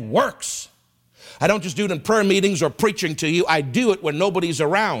and it works. I don't just do it in prayer meetings or preaching to you. I do it when nobody's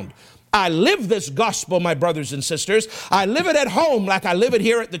around. I live this gospel, my brothers and sisters. I live it at home like I live it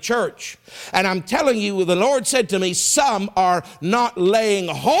here at the church. And I'm telling you, the Lord said to me, some are not laying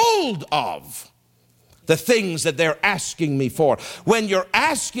hold of the things that they're asking me for. When you're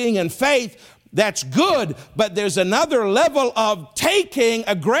asking in faith, that's good, but there's another level of taking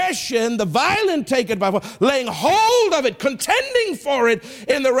aggression, the violent take it by laying hold of it, contending for it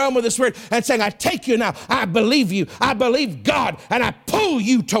in the realm of the Spirit and saying, I take you now. I believe God, and I pull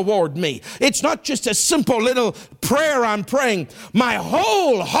you toward me. It's not just a simple little prayer I'm praying, my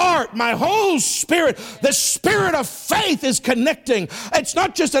whole heart, my whole spirit, the spirit of faith is connecting. It's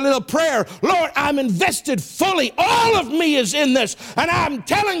not just a little prayer. Lord, I'm invested fully. All of me is in this. And I'm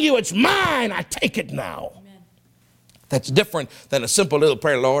telling you, it's mine. I take it now. Amen. That's different than a simple little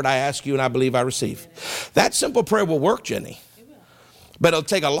prayer. Lord, I ask you and I believe I receive. Amen. That simple prayer will work, Jenny. It will. But it'll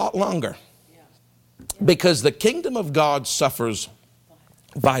take a lot longer. Yeah. Yeah. Because the kingdom of God suffers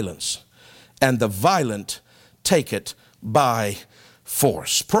violence. And the violent take it by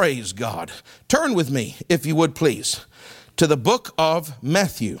force. Praise God. Turn with me, if you would please, to the book of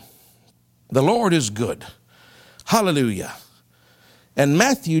Matthew. The Lord is good. Hallelujah. And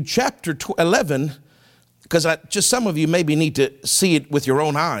Matthew chapter 11, because just some of you maybe need to see it with your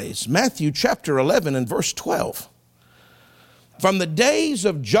own eyes. Matthew chapter 11 and verse 12. From the days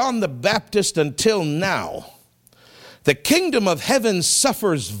of John the Baptist until now, the kingdom of heaven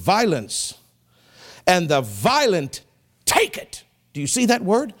suffers violence, and the violent take it. Do you see that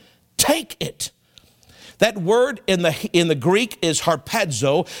word? Take it. That word in the Greek is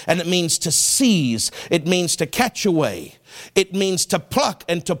harpazo, and it means to seize. It means to catch away. It means to pluck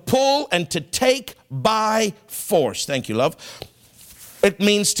and to pull and to take by force. Thank you, love. It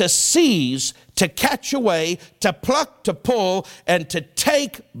means to seize, to catch away, to pluck, to pull, and to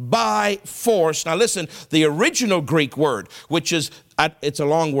take by force. Now listen, the original Greek word, which is, it's a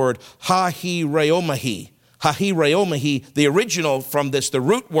long word, hahireomahi. Hahireomahi, the original from this, the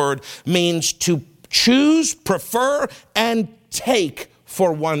root word, means to choose, prefer, and take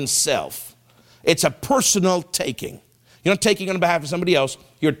for oneself. It's a personal taking. You're not taking on behalf of somebody else.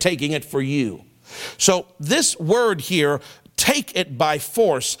 You're taking it for you. So this word here, take it by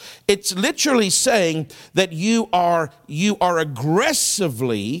force, it's literally saying that you are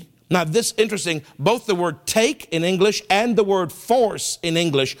aggressively, now this interesting, both the word take in English and the word force in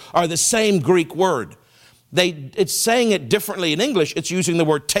English are the same Greek word. It's saying it differently in English. It's using the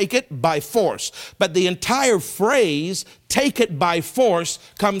word take it by force. But the entire phrase, take it by force,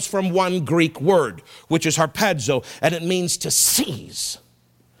 comes from one Greek word, which is harpazo, and it means to seize.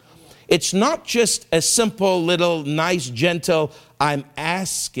 It's not just a simple little nice, gentle, I'm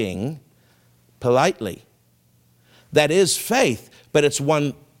asking politely. That is faith, but it's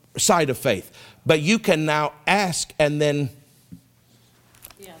one side of faith. But you can now ask and then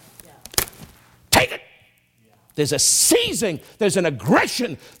take it. There's a seizing, there's an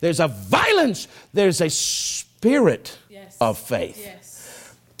aggression, there's a violence, there's a spirit of faith.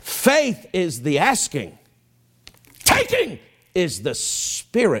 Yes. Faith is the asking. Taking is the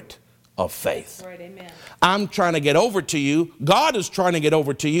spirit of faith. Right, amen. I'm trying to get over to you. God is trying to get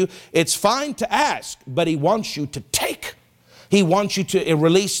over to you. It's fine to ask, but He wants you to take. He wants you to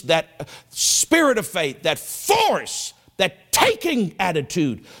release that spirit of faith, that force, that taking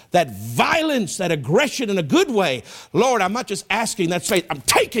attitude, that violence, that aggression in a good way. Lord, I'm not just asking, that's faith. I'm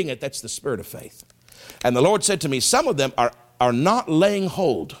taking it. That's the spirit of faith. And the Lord said to me, some of them are not laying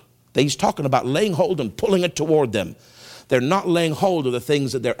hold. He's talking about laying hold and pulling it toward them. They're not laying hold of the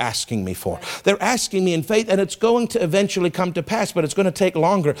things that they're asking me for. They're asking me in faith, and it's going to eventually come to pass, but it's going to take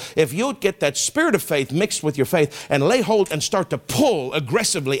longer. If you'll get that spirit of faith mixed with your faith and lay hold and start to pull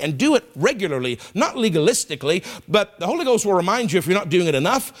aggressively and do it regularly, not legalistically, but the Holy Ghost will remind you if you're not doing it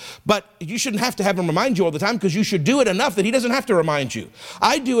enough, but you shouldn't have to have Him remind you all the time, because you should do it enough that He doesn't have to remind you.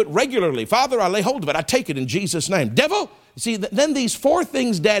 I do it regularly. Father, I lay hold of it. I take it in Jesus' name. Devil, see, then these four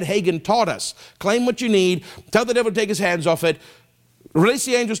things Dad Hagin taught us. Claim what you need, tell the devil to take his hands off it, release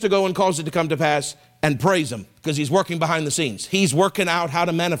the angels to go and cause it to come to pass, and praise Him, because He's working behind the scenes. He's working out how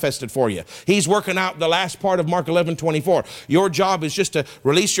to manifest it for you. He's working out the last part of Mark 11:24. Your job is just to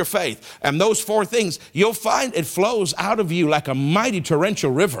release your faith. And those four things, you'll find it flows out of you like a mighty torrential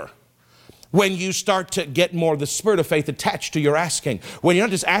river. When you start to get more of the spirit of faith attached to your asking. When you're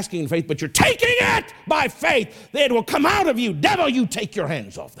not just asking in faith, but you're taking it by faith, it will come out of you. Devil, you take your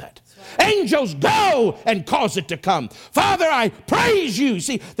hands off that. Angels, go and cause it to come. Father, I praise you.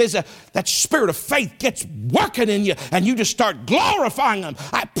 See, that spirit of faith gets working in you, and you just start glorifying Him.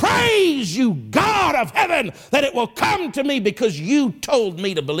 I praise you, God of heaven, that it will come to me because you told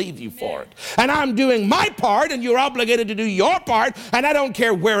me to believe you for it. And I'm doing my part, and you're obligated to do your part, and I don't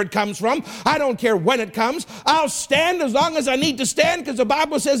care where it comes from. I don't care when it comes. I'll stand as long as I need to stand, because the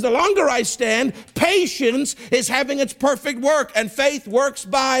Bible says the longer I stand, patience is having its perfect work, and faith works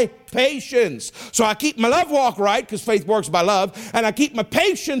by patience. So I keep my love walk right, because faith works by love, and I keep my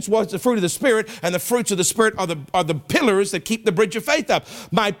patience, what's the fruit of the Spirit, and the fruits of the Spirit are the pillars that keep the bridge of faith up.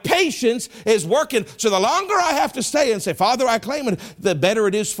 My patience is working, so the longer I have to stay and say, Father, I claim it, the better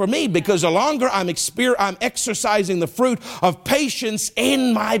it is for me, because the longer I'm exercising the fruit of patience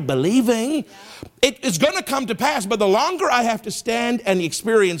in my believing. It is going to come to pass, but the longer I have to stand and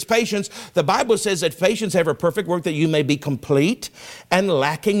experience patience, the Bible says that patience have a perfect work that you may be complete and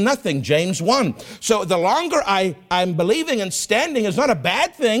lacking nothing, James 1. So the longer I'm believing and standing is not a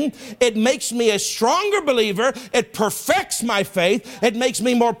bad thing. It makes me a stronger believer. It perfects my faith. It makes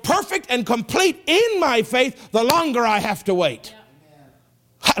me more perfect and complete in my faith the longer I have to wait.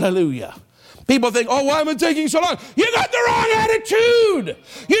 Yeah. Hallelujah. People think, oh, why am I taking so long? You got the wrong attitude.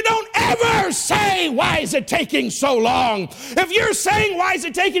 You don't ever say, why is it taking so long? If you're saying, why is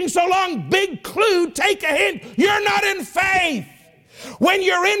it taking so long? Big clue, take a hint. You're not in faith. When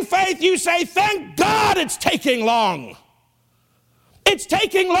you're in faith, you say, thank God it's taking long. It's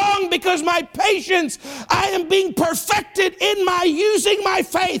taking long because my patience, I am being perfected in my using my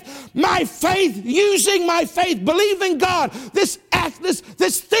faith, using my faith, believing God. This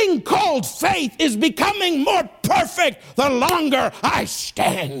thing called faith is becoming more perfect the longer I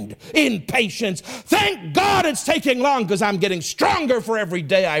stand in patience. Thank God it's taking long because I'm getting stronger for every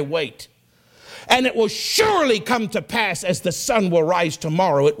day I wait. And it will surely come to pass as the sun will rise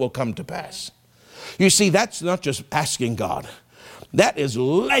tomorrow, it will come to pass. You see, that's not just asking God. That is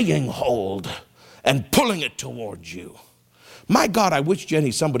laying hold and pulling it towards you. My God, I wish,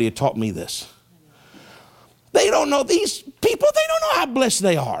 Jenny, somebody had taught me this. They don't know, these people, they don't know how blessed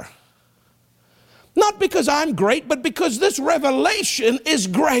they are. Not because I'm great, but because this revelation is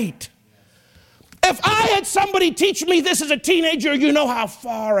great. If I had somebody teach me this as a teenager, you know how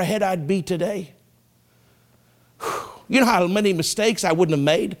far ahead I'd be today. You know how many mistakes I wouldn't have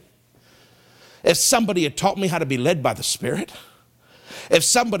made if somebody had taught me how to be led by the Spirit. If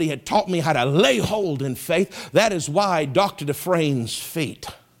somebody had taught me how to lay hold in faith. That is why Dr. Dufresne's feet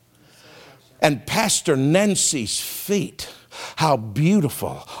and Pastor Nancy's feet, how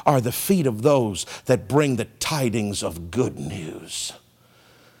beautiful are the feet of those that bring the tidings of good news.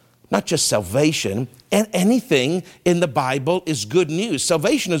 Not just salvation, and anything in the Bible is good news.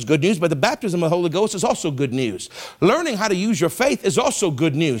 Salvation is good news, but the baptism of the Holy Ghost is also good news. Learning how to use your faith is also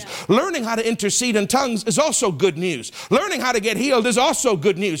good news. Yeah. Learning how to intercede in tongues is also good news. Learning how to get healed is also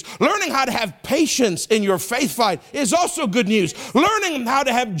good news. Learning how to have patience in your faith fight is also good news. Learning how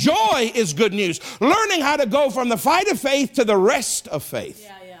to have joy is good news. Learning how to go from the fight of faith to the rest of faith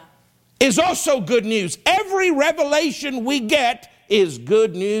is also good news. Every revelation we get is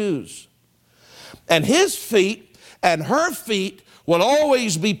good news. And his feet and her feet will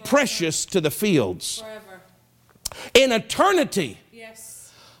always be precious to the fields. Forever. In eternity.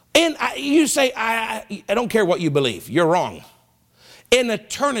 Yes. You say, I don't care what you believe. You're wrong. In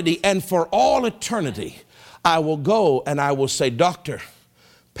eternity and for all eternity, I will go and I will say, Doctor,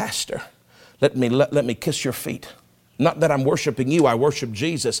 Pastor, let me kiss your feet. Not that I'm worshiping you, I worship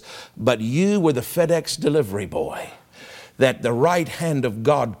Jesus, but you were the FedEx delivery boy that the right hand of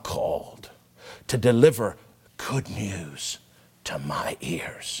God called to deliver good news to my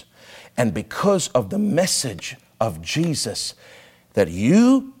ears. And because of the message of Jesus that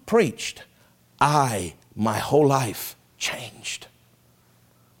you preached, my whole life changed.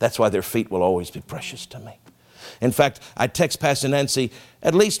 That's why their feet will always be precious to me. In fact, I text Pastor Nancy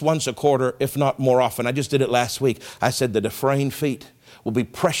at least once a quarter, if not more often. I just did it last week. I said the Dufresne feet will be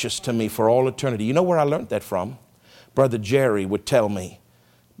precious to me for all eternity. You know where I learned that from? Brother Jerry would tell me,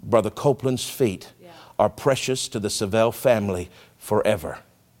 Brother Copeland's feet are precious to the Savelle family forever.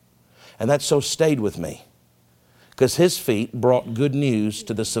 And that so stayed with me because his feet brought good news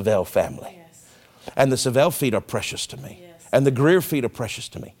to the Savelle family. Yes. And the Savelle feet are precious to me. Yes. And the Greer feet are precious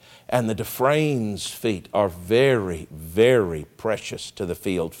to me. And the Dufresne's feet are very, very precious to the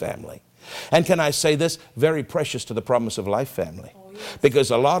Field family. And can I say this? Very precious to the Promise of Life family. Oh, yes. Because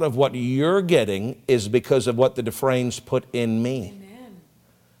a lot of what you're getting is because of what the Dufresnes put in me. Amen.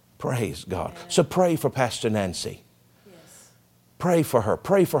 Praise God. Amen. So pray for Pastor Nancy. Yes. Pray for her.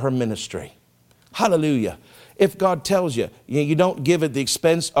 Pray for her ministry. Hallelujah. If God tells you, you don't give at the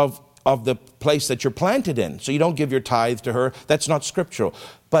expense of the place that you're planted in. So you don't give your tithe to her. That's not scriptural.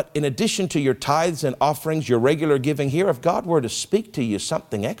 But in addition to your tithes and offerings, your regular giving here, if God were to speak to you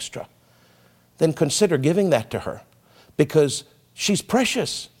something extra, then consider giving that to her because she's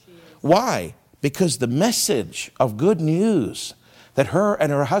precious. Why? Because the message of good news that her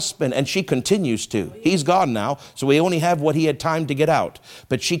and her husband, and she continues to, he's gone now, so we only have what he had time to get out,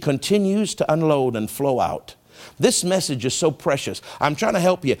 but she continues to unload and flow out. This message is so precious. I'm trying to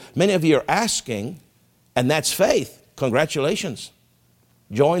help you. Many of you are asking, and that's faith. Congratulations.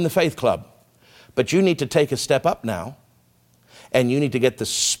 Join the faith club. But you need to take a step up now. And you need to get the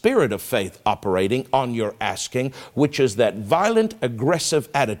spirit of faith operating on your asking, which is that violent, aggressive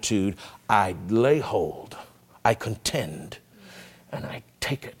attitude. I lay hold, I contend, and I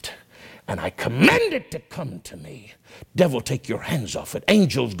take it, and I command it to come to me. Devil, take your hands off it.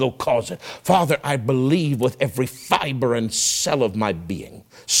 Angels, go cause it. Father, I believe with every fiber and cell of my being,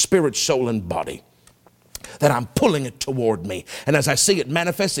 spirit, soul, and body, that I'm pulling it toward me. And as I see it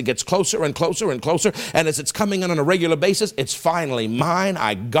manifest, it gets closer and closer and closer. And as it's coming in on a regular basis, it's finally mine.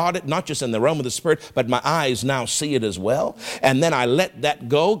 I got it, not just in the realm of the spirit, but my eyes now see it as well. And then I let that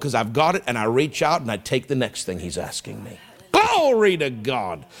go because I've got it, and I reach out and I take the next thing he's asking me. Glory to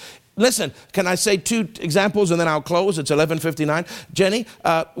God. Listen, can I say two examples and then I'll close? It's 11:59. Jenny,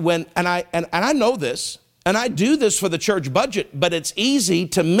 I know this, and I do this for the church budget, but it's easy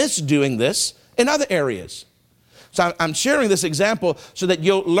to miss doing this in other areas. So I'm sharing this example so that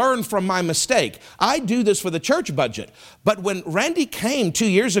you'll learn from my mistake. I do this for the church budget, but when Randy came 2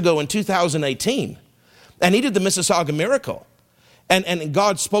 years ago in 2018, and he did the Mississauga miracle, and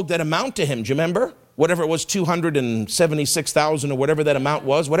God spoke that amount to him, do you remember? Whatever it was, 276,000 or whatever that amount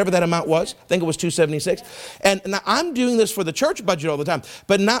was. I think it was 276. And now I'm doing this for the church budget all the time.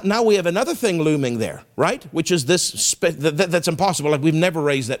 But now we have another thing looming there, right? Which is this, that's impossible. Like we've never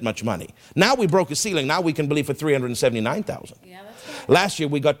raised that much money. Now we broke a ceiling. Now we can believe for 379,000. Yeah, that's right. Last year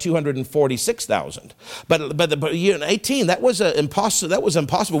we got 246,000. But the year in 18, that was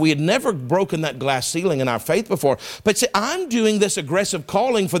impossible. We had never broken that glass ceiling in our faith before. But see, I'm doing this aggressive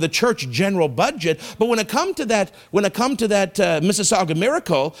calling for the church general budget. But when it come to that Mississauga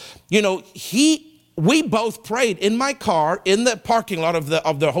miracle, you know, we both prayed in my car in the parking lot of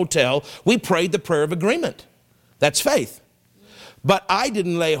the hotel. We prayed the prayer of agreement. That's faith. But I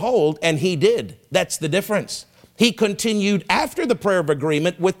didn't lay hold, and he did. That's the difference. He continued after the prayer of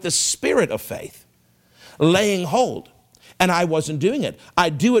agreement with the spirit of faith, laying hold. And I wasn't doing it. I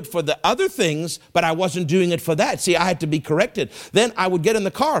do it for the other things, but I wasn't doing it for that. See, I had to be corrected. Then I would get in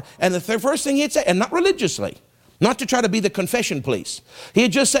the car, and the first thing he'd say, and not religiously, not to try to be the confession police.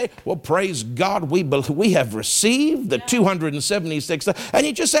 He'd just say, well, praise God, we have received the 276. And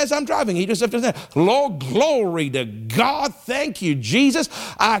he just says, I'm driving. He just says, Lord, glory to God. Thank you, Jesus.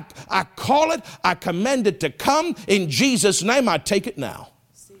 I call it, I commend it to come in Jesus' name. I take it now.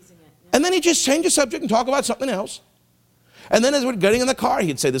 And then he just change the subject and talk about something else. And then as we're getting in the car,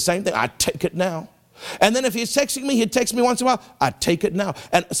 he'd say the same thing. I take it now. And then if he's texting me, he'd text me once in a while. I take it now.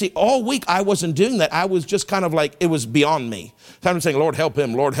 And see, all week I wasn't doing that. I was just kind of like, it was beyond me. I'm saying, Lord, help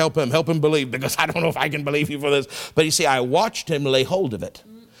him believe, because I don't know if I can believe you for this. But you see, I watched him lay hold of it.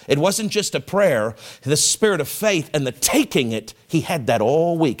 It wasn't just a prayer. The spirit of faith and the taking it, he had that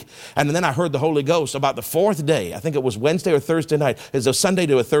all week. And then I heard the Holy Ghost about the fourth day. I think it was Wednesday or Thursday night. It was a Sunday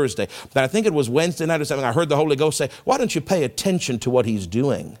to a Thursday. But I think it was Wednesday night or something. I heard the Holy Ghost say, why don't you pay attention to what he's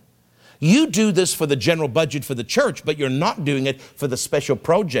doing? You do this for the general budget for the church, but you're not doing it for the special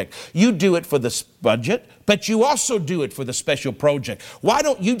project. You do it for the budget, but you also do it for the special project. Why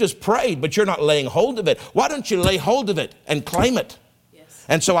don't you just pray, but you're not laying hold of it? Why don't you lay hold of it and claim it?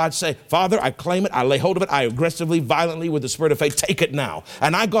 And so I'd say, Father, I claim it, I lay hold of it, I aggressively, violently, with the spirit of faith, take it now.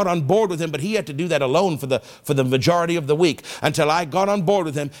 And I got on board with him, but he had to do that alone for the majority of the week until I got on board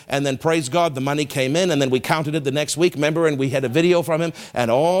with him. And then, praise God, the money came in, and then we counted it the next week, remember, and we had a video from him, and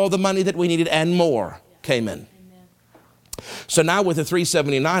all the money that we needed and more came in. So now with the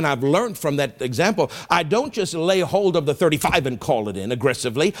 379, I've learned from that example, I don't just lay hold of the 35 and call it in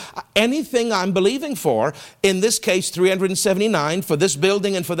aggressively. Anything I'm believing for, in this case 379 for this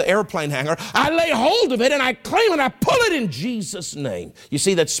building and for the airplane hangar, I lay hold of it and I claim it, I pull it in Jesus' name. You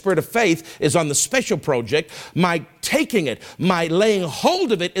see, that spirit of faith is on the special project. My taking it, my laying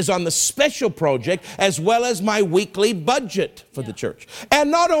hold of it is on the special project, as well as my weekly budget for the church.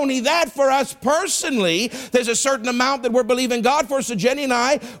 And not only that, for us personally, there's a certain amount that we're believing God for. So Jenny and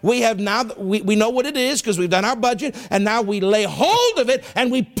I, we know what it is because we've done our budget, and now we lay hold of it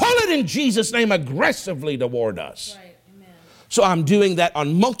and we pull it in Jesus' name aggressively toward us. Right. Amen. So I'm doing that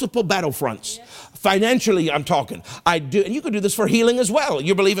on multiple battlefronts. Yes. Financially, I'm talking. I do, and you can do this for healing as well.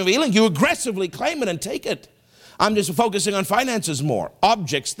 You believe in healing, you aggressively claim it and take it. I'm just focusing on finances more.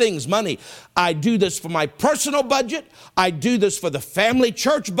 Objects, things, money. I do this for my personal budget. I do this for the family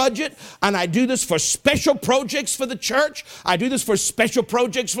church budget. And I do this for special projects for the church. I do this for special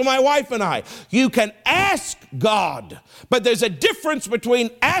projects for my wife and I. You can ask God, but there's a difference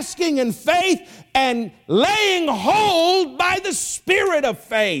between asking in faith and laying hold by the spirit of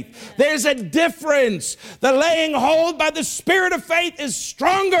faith. There's a difference. The laying hold by the spirit of faith is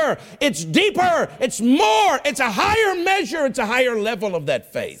stronger. It's deeper. It's more. It's a higher measure. It's a higher level of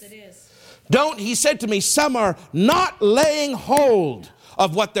that faith. Yes, it is. He said to me, some are not laying hold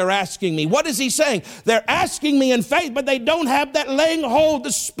of what they're asking me. What is he saying? They're asking me in faith, but they don't have that laying hold,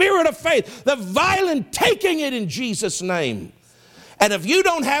 the spirit of faith, the violent taking it in Jesus' name. And if you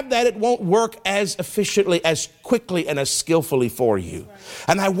don't have that, it won't work as efficiently, as quickly, and as skillfully for you.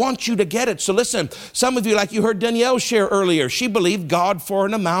 And I want you to get it. So listen, some of you, like you heard Danielle share earlier, she believed God for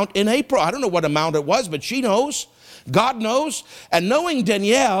an amount in April. I don't know what amount it was, but she knows. God knows. And knowing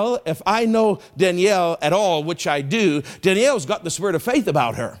Danielle, if I know Danielle at all, which I do, Danielle's got the spirit of faith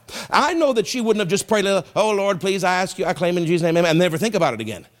about her. I know that she wouldn't have just prayed, oh Lord, please, I ask you, I claim in Jesus' name, amen, and never think about it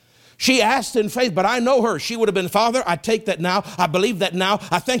again. She asked in faith, but I know her. She would have been, Father, I take that now. I believe that now.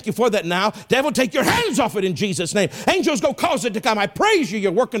 I thank you for that now. Devil, take your hands off it in Jesus' name. Angels, go cause it to come. I praise you.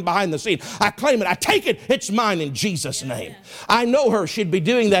 You're working behind the scene. I claim it. I take it. It's mine in Jesus' name. I know her. She'd be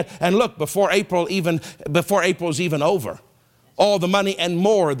doing that. And look, before April's even over, all the money and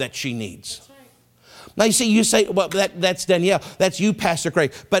more that she needs. Now, you see, you say, well, that's Danielle. That's you, Pastor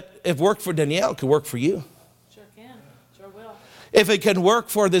Craig. But if work for Danielle, it could work for you. If it can work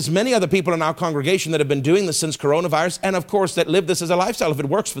for there's many other people in our congregation that have been doing this since coronavirus, and of course that live this as a lifestyle. If it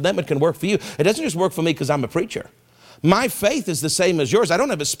works for them, it can work for you. It doesn't just work for me because I'm a preacher. My faith is the same as yours. I don't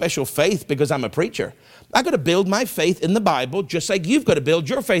have a special faith because I'm a preacher. I've got to build my faith in the Bible just like you've got to build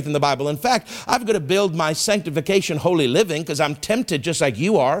your faith in the Bible. In fact, I've got to build my sanctification, holy living, because I'm tempted just like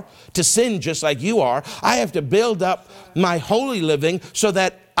you are, to sin just like you are. I have to build up my holy living so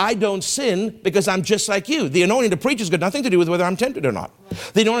that I don't sin because I'm just like you. The anointing to preach has got nothing to do with whether I'm tempted or not.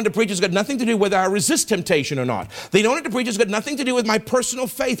 The anointing to preach has got nothing to do with whether I resist temptation or not. The anointing to preach has got nothing to do with my personal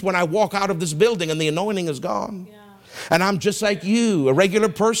faith when I walk out of this building and the anointing is gone. Yeah. And I'm just like you, a regular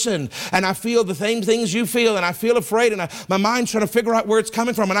person, and I feel the same things you feel, and I feel afraid, and my mind's trying to figure out where it's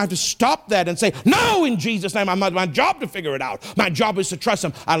coming from, and I have to stop that and say, no, in Jesus' name. I'm not my job to figure it out. My job is to trust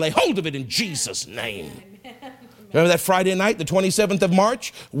him. I lay hold of it in Jesus' name. Remember that Friday night, the 27th of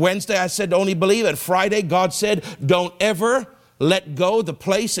March? Wednesday, I said, only believe it. Friday, God said, don't ever let go the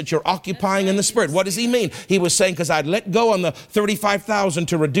place that you're occupying in the Spirit. What does he mean? He was saying, because I'd let go on the $35,000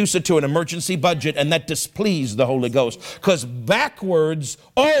 to reduce it to an emergency budget, and that displeased the Holy Ghost. Because backwards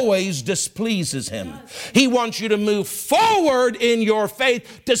always displeases him. He wants you to move forward in your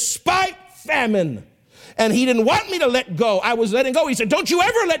faith despite famine. And he didn't want me to let go. I was letting go. He said, don't you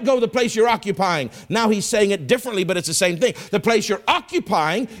ever let go of the place you're occupying. Now he's saying it differently, but it's the same thing. The place you're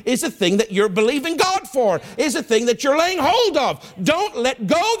occupying is the thing that you're believing God for, is the thing that you're laying hold of. Don't let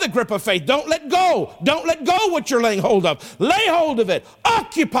go the grip of faith. Don't let go. Don't let go what you're laying hold of. Lay hold of it.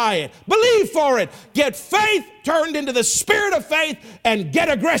 Occupy it. Believe for it. Get faith turned into the spirit of faith and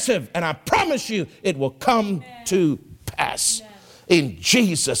get aggressive. And I promise you it will come to pass. In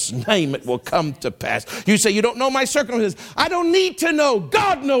Jesus' name, it will come to pass. You say, you don't know my circumstances. I don't need to know.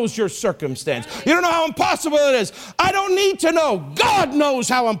 God knows your circumstance. You don't know how impossible it is. I don't need to know. God knows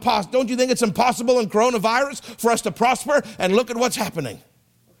how impossible. Don't you think it's impossible in coronavirus for us to prosper? And look at what's happening.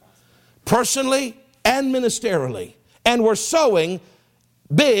 Personally and ministerially. And we're sowing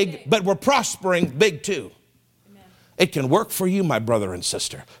big, but we're prospering big too. It can work for you, my brother and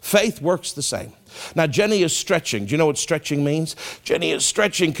sister. Faith works the same. Now, Jenny is stretching. Do you know what stretching means? Jenny is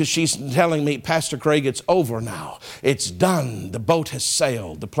stretching because she's telling me, Pastor Craig, it's over now. It's done. The boat has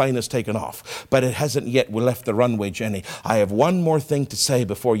sailed. The plane has taken off. But it hasn't yet left the runway, Jenny. I have one more thing to say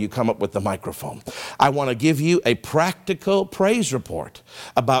before you come up with the microphone. I want to give you a practical praise report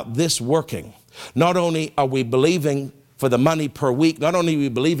about this working. Not only are we believing for the money per week, not only are we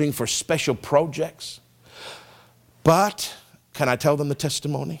believing for special projects, but can I tell them the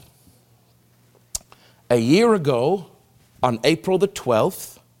testimony? A year ago, on April the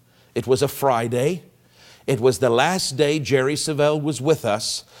 12th, it was a Friday. It was the last day Jerry Savelle was with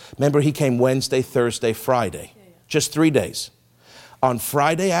us. Remember, he came Wednesday, Thursday, Friday. Just 3 days. On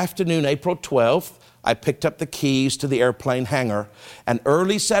Friday afternoon, April 12th, I picked up the keys to the airplane hangar. And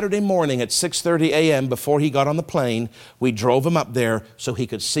early Saturday morning at 6:30 a.m., before he got on the plane, we drove him up there so he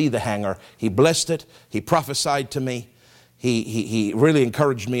could see the hangar. He blessed it. He prophesied to me. He really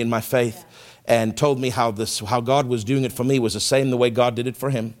encouraged me in my faith and told me how God was doing it for me was the same the way God did it for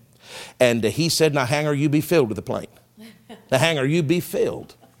him. And he said, now, hangar, you be filled with the plane. The hangar, you be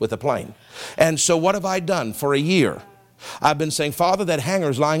filled with the plane. And so what have I done for a year? I've been saying, Father, that hangar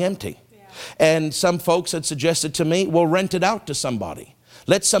is lying empty. And some folks had suggested to me, well, rent it out to somebody.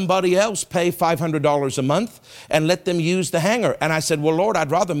 Let somebody else pay $500 a month and let them use the hangar. And I said, well, Lord, I'd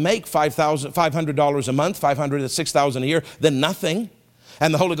rather make $500 a month, $500 to $6,000 a year, than nothing.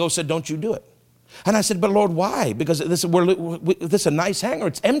 And the Holy Ghost said, don't you do it. And I said, but Lord, why? Because this is a nice hangar.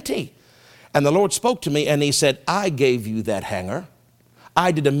 It's empty. And the Lord spoke to me and he said, I gave you that hangar.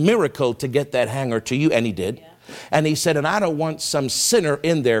 I did a miracle to get that hangar to you. And he did. Yeah. And he said, and I don't want some sinner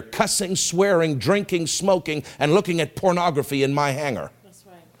in there cussing, swearing, drinking, smoking, and looking at pornography in my hangar. That's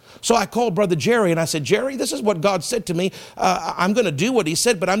right. So I called Brother Jerry and I said, Jerry, this is what God said to me. I'm going to do what he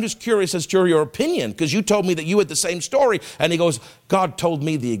said, but I'm just curious as to your opinion because you told me that you had the same story. And he goes, God told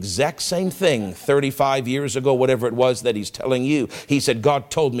me the exact same thing 35 years ago, whatever it was that he's telling you. He said, God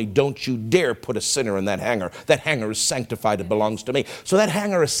told me, don't you dare put a sinner in that hangar. That hangar is sanctified. It belongs to me. So that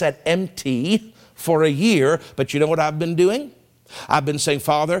hangar is set empty for a year. But you know what I've been doing? I've been saying,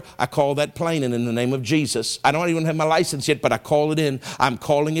 Father, I call that plane in the name of Jesus. I don't even have my license yet, but I call it in. I'm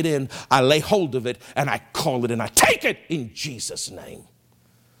calling it in. I lay hold of it and I call it in. I take it in Jesus' name.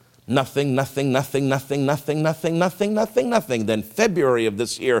 Nothing. Then February of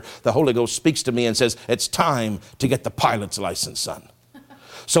this year, the Holy Ghost speaks to me and says, it's time to get the pilot's license, son.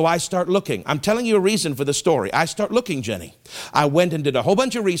 So I start looking. I'm telling you a reason for the story. I start looking, Jenny. I went and did a whole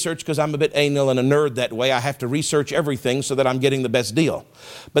bunch of research because I'm a bit anal and a nerd that way. I have to research everything so that I'm getting the best deal.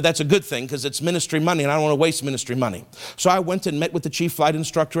 But that's a good thing because it's ministry money and I don't want to waste ministry money. So I went and met with the chief flight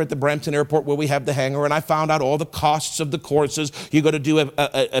instructor at the Brampton Airport where we have the hangar, and I found out all the costs of the courses. You got to do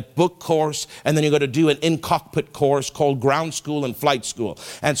a book course, and then you got to do an in-cockpit course called ground school and flight school.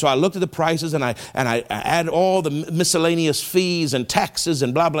 And so I looked at the prices and I added all the miscellaneous fees and taxes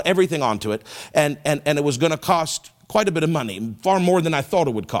and blah, blah, everything onto it. And it was going to cost quite a bit of money, far more than I thought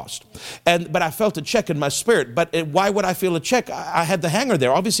it would cost. But I felt a check in my spirit. But why would I feel a check? I had the hangar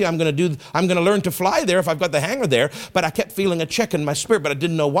there. Obviously, I'm going to learn to fly there if I've got the hangar there. But I kept feeling a check in my spirit, but I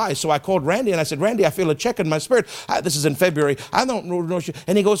didn't know why. So I called Randy and I said, Randy, I feel a check in my spirit. This is in February. I don't know.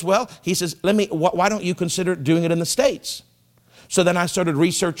 And he goes, well, he says, why don't you consider doing it in the States? So then I started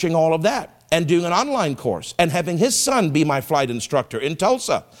researching all of that and doing an online course and having his son be my flight instructor in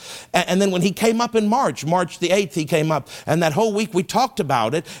Tulsa. And then when he came up in March the 8th, he came up, and that whole week we talked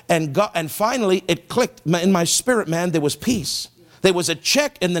about it, and finally it clicked in my spirit, man. There was peace. There was a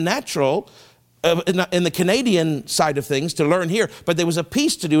check in the natural, in the Canadian side of things to learn here, but there was a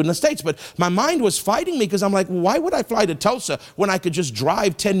piece to do in the States. But my mind was fighting me because I'm like, why would I fly to Tulsa when I could just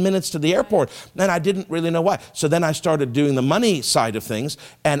drive 10 minutes to the airport? And I didn't really know why. So then I started doing the money side of things,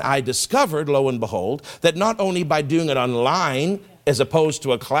 and I discovered, lo and behold, that not only by doing it online as opposed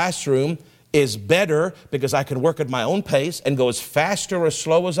to a classroom is better because I can work at my own pace and go as fast or as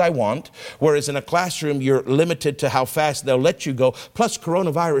slow as I want, whereas in a classroom you're limited to how fast they'll let you go. Plus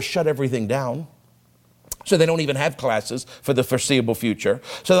coronavirus shut everything down, so they don't even have classes for the foreseeable future.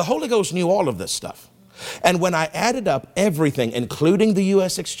 So the Holy Ghost knew all of this stuff. And when I added up everything, including the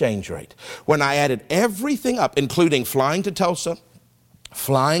U.S. exchange rate, when I added everything up, including flying to Tulsa,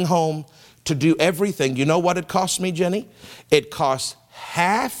 flying home, to do everything, you know what it cost me, Jenny? It cost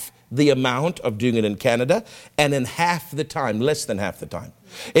half the amount of doing it in Canada, and in half the time, less than half the time.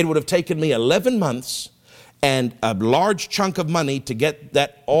 It would have taken me 11 months and a large chunk of money to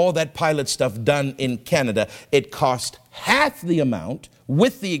get all that pilot stuff done in Canada. It cost half the amount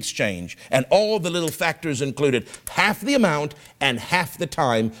with the exchange and all the little factors included, half the amount and half the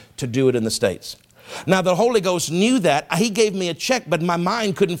time to do it in the States. Now, the Holy Ghost knew that. He gave me a check, but my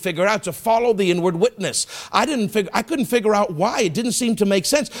mind couldn't figure out to follow the inward witness. I couldn't figure out why. It didn't seem to make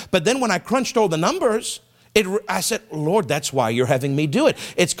sense. But then when I crunched all the numbers, I said, Lord, that's why you're having me do it.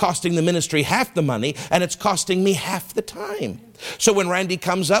 It's costing the ministry half the money, and it's costing me half the time. So when Randy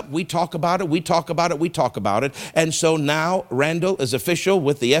comes up, we talk about it. And so now Randall is official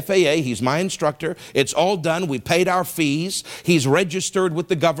with the FAA. He's my instructor. It's all done. We paid our fees. He's registered with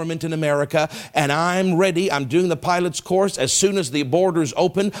the government in America, and I'm ready. I'm doing the pilot's course. As soon as the borders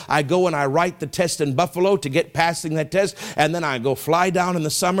open, I go and I write the test in Buffalo to get passing that test, and then I go fly down in the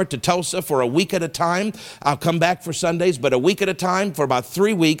summer to Tulsa for a week at a time. I'll come back for Sundays, but a week at a time for about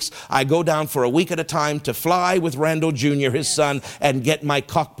 3 weeks. I go down for a week at a time to fly with Randall Jr., his son, and get my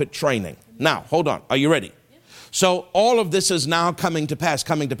cockpit training. Now, hold on. Are you ready? So all of this is now coming to pass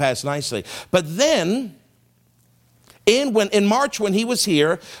nicely. But then, in March when he was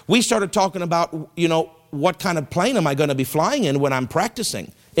here, we started talking about, what kind of plane am I going to be flying in when I'm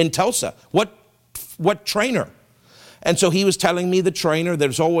practicing in Tulsa? What trainer? And so he was telling me the trainer,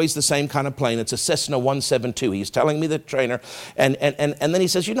 there's always the same kind of plane. It's a Cessna 172. He's telling me the trainer. And then he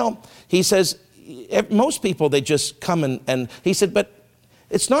says, most people, they just come and he said, but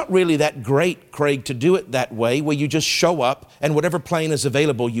it's not really that great, Craig, to do it that way, where you just show up and whatever plane is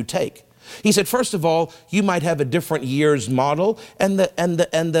available, you take. He said, first of all, you might have a different year's model, and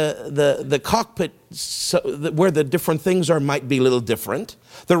the cockpit, where the different things are, might be a little different.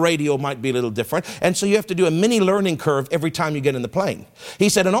 The radio might be a little different. And so you have to do a mini learning curve every time you get in the plane. He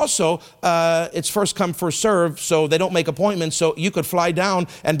said, and also, it's first come, first serve, so they don't make appointments. So you could fly down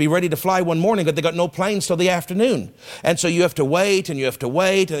and be ready to fly one morning, but they got no planes till the afternoon. And so you have to wait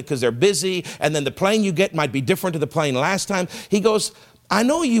because they're busy. And then the plane you get might be different to the plane last time. He goes, I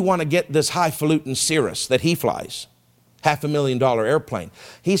know you want to get this highfalutin Cirrus that he flies, $500,000 airplane.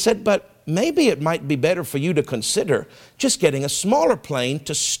 He said, but maybe it might be better for you to consider just getting a smaller plane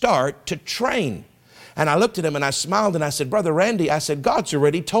to start to train. And I looked at him and I smiled and I said, Brother Randy, I said, God's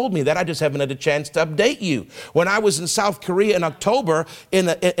already told me that. I just haven't had a chance to update you. When I was in South Korea in October in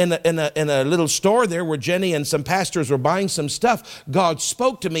a little store there where Jenny and some pastors were buying some stuff, God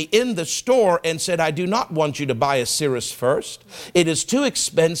spoke to me in the store and said, I do not want you to buy a Cirrus first. It is too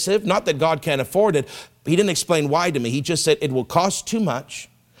expensive. Not that God can't afford it. He didn't explain why to me. He just said it will cost too much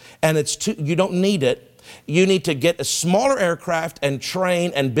and you don't need it. You need to get a smaller aircraft and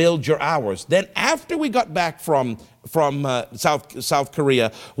train and build your hours. Then after we got back from South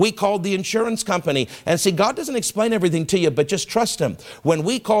Korea, we called the insurance company. And see, God doesn't explain everything to you, but just trust him. When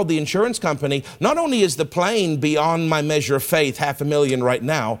we called the insurance company, not only is the plane beyond my measure of faith, $500,000 right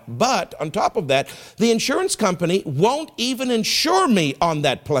now, but on top of that, the insurance company won't even insure me on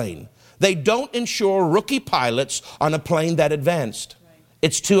that plane. They don't insure rookie pilots on a plane that advanced.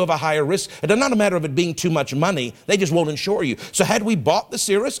 It's too of a higher risk. It's not a matter of it being too much money. They just won't insure you. So had we bought the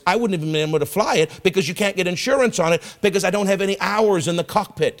Cirrus, I wouldn't have been able to fly it because you can't get insurance on it because I don't have any hours in the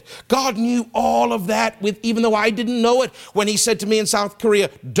cockpit. God knew all of that, even though I didn't know it, when he said to me in South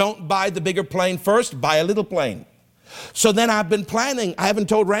Korea, don't buy the bigger plane first, buy a little plane. So then I've been planning. I haven't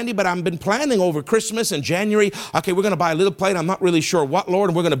told Randy, but I've been planning over Christmas and January. Okay, we're going to buy a little plane. I'm not really sure what, Lord,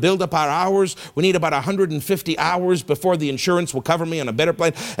 and we're going to build up our hours. We need about 150 hours before the insurance will cover me on a better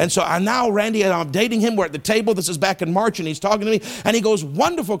plane. And so now Randy, and I'm dating him. We're at the table. This is back in March, and he's talking to me, and he goes,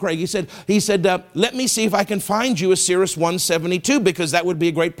 wonderful, Craig. He said, let me see if I can find you a Cirrus 172 because that would be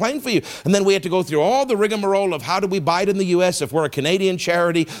a great plane for you. And then we had to go through all the rigmarole of how do we buy it in the U.S. if we're a Canadian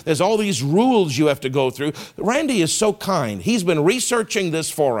charity. There's all these rules you have to go through. Randy is so kind. He's been researching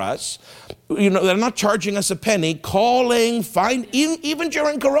this for us. You know, they're not charging us a penny, calling, even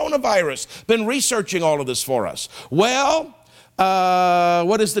during coronavirus, been researching all of this for us. Well,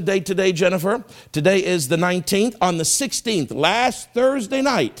 what is the date today, Jennifer? Today is the 19th. On the 16th, last Thursday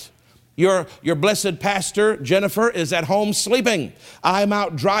night, your blessed pastor, Jennifer, is at home sleeping. I'm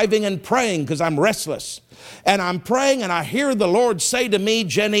out driving and praying because I'm restless. And I'm praying and I hear the Lord say to me,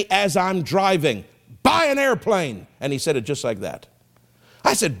 Jenny, as I'm driving, buy an airplane. And he said it just like that.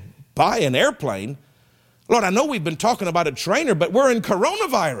 I said, buy an airplane? Lord, I know we've been talking about a trainer, but we're in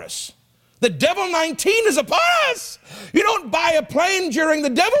coronavirus. The devil 19 is upon us. You don't buy a plane during the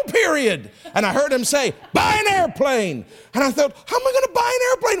devil period. And I heard him say, buy an airplane. And I thought, how am I going to buy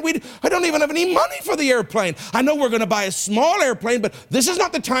an airplane? I don't even have any money for the airplane. I know we're going to buy a small airplane, but this is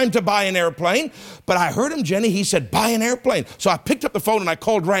not the time to buy an airplane. But I heard him, Jenny, he said, buy an airplane. So I picked up the phone and I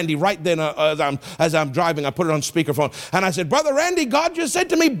called Randy right then as I'm driving. I put it on speakerphone. And I said, Brother Randy, God just said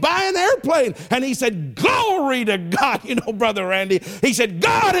to me, buy an airplane. And he said, glory to God. You know, Brother Randy, he said,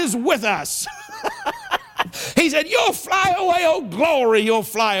 God is with us. He said, you'll fly away, oh glory, you'll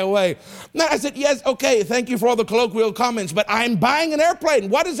fly away. Now I said, yes, okay, thank you for all the colloquial comments, but I'm buying an airplane.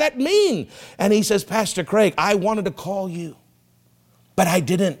 What does that mean? And he says, Pastor Craig, I wanted to call you, but I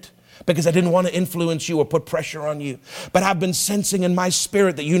didn't because I didn't want to influence you or put pressure on you. But I've been sensing in my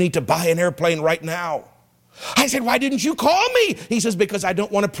spirit that you need to buy an airplane right now. I said, why didn't you call me? He says, because I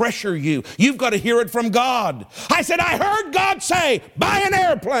don't want to pressure you. You've got to hear it from God. I said, I heard God say, buy an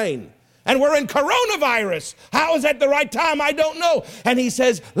airplane. And we're in coronavirus. How is that the right time? I don't know. And he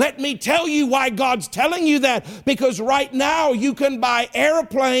says, let me tell you why God's telling you that. Because right now you can buy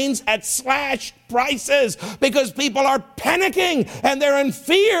airplanes at slashed prices because people are panicking and they're in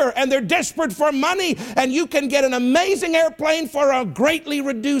fear and they're desperate for money. And you can get an amazing airplane for a greatly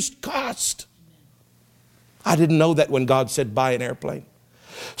reduced cost. I didn't know that when God said buy an airplane.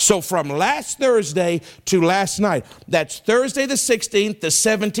 So from last Thursday to last night, that's Thursday the 16th, the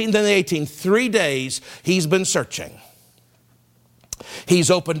 17th, and the 18th, 3 days, he's been searching.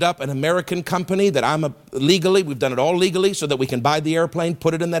 He's opened up an American company that legally, we've done it all legally so that we can buy the airplane,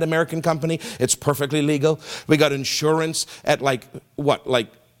 put it in that American company. It's perfectly legal. We got insurance at like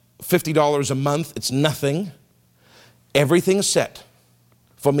 $50 a month. It's nothing. Everything's set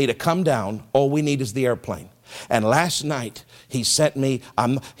for me to come down. All we need is the airplane. And last night, he sent me,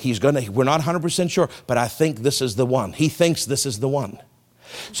 we're not 100% sure, but I think this is the one. He thinks this is the one.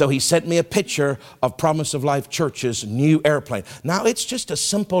 So he sent me a picture of Promise of Life Church's new airplane. Now, it's just a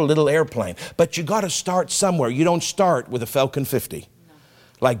simple little airplane, but you got to start somewhere. You don't start with a Falcon 50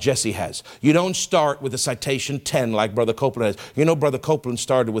 like Jesse has. You don't start with a Citation 10 like Brother Copeland has. You know, Brother Copeland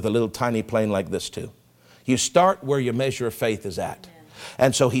started with a little tiny plane like this too. You start where your measure of faith is at.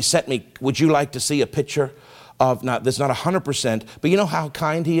 And so he sent me, would you like to see a picture of, now, that's not 100%, but you know how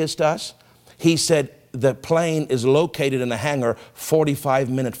kind he is to us? He said, the plane is located in a hangar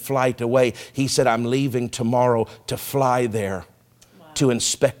 45-minute flight away. He said, I'm leaving tomorrow to fly there to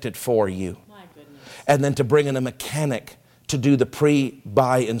inspect it for you. My goodness. And then to bring in a mechanic to do the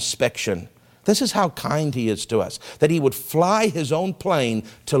pre-buy inspection. This is how kind he is to us, that he would fly his own plane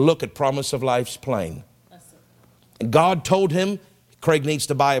to look at Promise of Life's plane. And God told him, Craig needs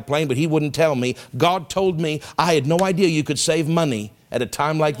to buy a plane, but he wouldn't tell me. God told me, I had no idea you could save money at a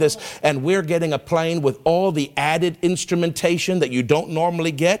time like this. And we're getting a plane with all the added instrumentation that you don't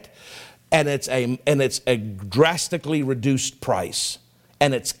normally get. And it's a drastically reduced price.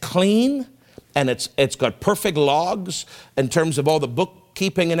 And it's clean, and it's got perfect logs in terms of all the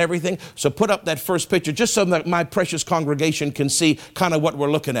bookkeeping and everything. So put up that first picture just so that my precious congregation can see kind of what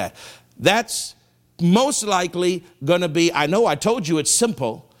we're looking at. That's most likely going to be, I know I told you it's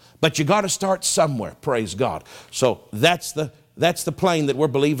simple, but you got to start somewhere, praise God. So that's the plane that we're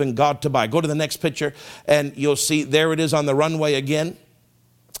believing God to buy. Go to the next picture, and you'll see there it is on the runway again.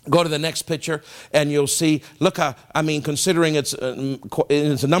 Go to the next picture, and you'll see, look how, I mean, considering it's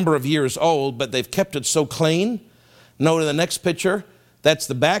a number of years old, but they've kept it so clean. Go to the next picture. That's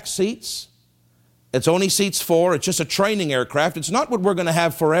the back seats. It's only seats 4. It's just a training aircraft. It's not what we're going to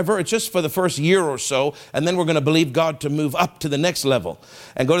have forever. It's just for the first year or so, and then we're going to believe God to move up to the next level.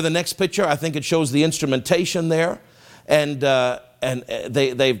 And go to the next picture. I think it shows the instrumentation there, and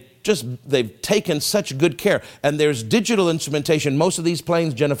they've taken such good care. And there's digital instrumentation. Most of these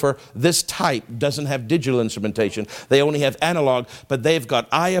planes, Jennifer, this type doesn't have digital instrumentation. They only have analog, but they've got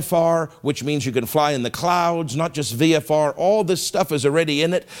IFR, which means you can fly in the clouds, not just VFR. All this stuff is already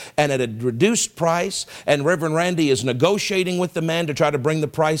in it and at a reduced price. And Reverend Randy is negotiating with the man to try to bring the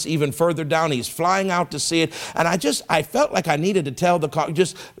price even further down. He's flying out to see it. And I felt like I needed to tell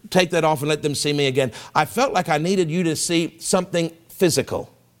just take that off and let them see me again. I felt like I needed you to see something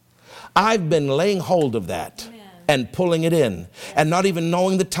physical. I've been laying hold of that and pulling it in and not even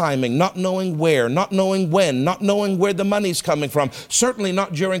knowing the timing, not knowing where, not knowing when, not knowing where the money's coming from. Certainly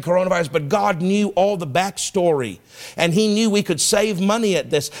not during coronavirus, but God knew all the backstory, and he knew we could save money at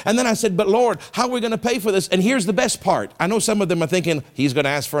this. And then I said, but Lord, how are we going to pay for this? And here's the best part. I know some of them are thinking, he's going to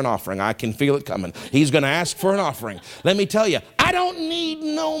ask for an offering. I can feel it coming. He's going to ask for an offering. Let me tell you, I don't need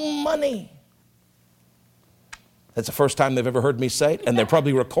no money. That's the first time they've ever heard me say it, and they're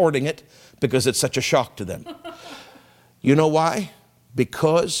probably recording it because it's such a shock to them. You know why?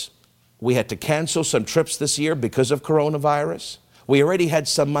 Because we had to cancel some trips this year because of coronavirus. We already had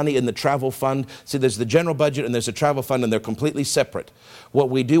some money in the travel fund. See, there's the general budget and there's a travel fund, and they're completely separate. What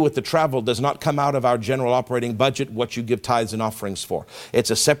we do with the travel does not come out of our general operating budget, what you give tithes and offerings for. It's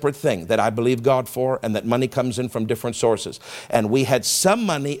a separate thing that I believe God for, and that money comes in from different sources. And we had some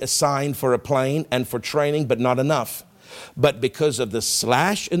money assigned for a plane and for training, but not enough. But because of the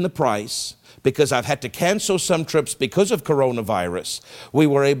slash in the price, because I've had to cancel some trips because of coronavirus, we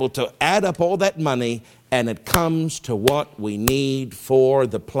were able to add up all that money, and it comes to what we need for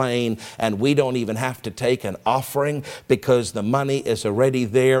the plane. And we don't even have to take an offering because the money is already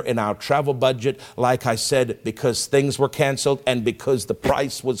there in our travel budget. Like I said, because things were canceled and because the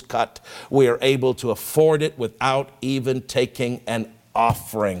price was cut, we are able to afford it without even taking an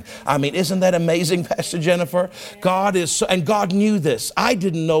offering. I mean, isn't that amazing, Pastor Jennifer? God is so, and God knew this. I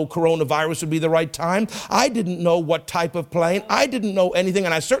didn't know coronavirus would be the right time. I didn't know what type of plane. I didn't know anything,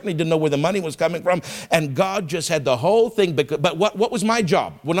 and I certainly didn't know where the money was coming from. And God just had the whole thing. But what was my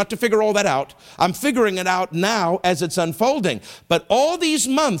job? Well, not to figure all that out. I'm figuring it out now as it's unfolding. But all these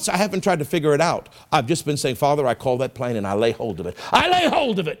months, I haven't tried to figure it out. I've just been saying, Father, I call that plane and I lay hold of it. I lay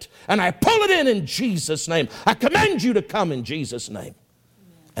hold of it and I pull it in Jesus' name. I command you to come in Jesus' name.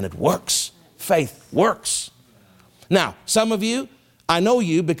 And it works. Faith works. Now, some of you, I know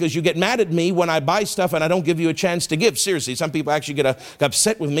you because you get mad at me when I buy stuff and I don't give you a chance to give. Seriously, some people actually get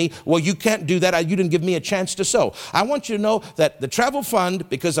upset with me. Well, you can't do that. You didn't give me a chance to sow. I want you to know that the travel fund,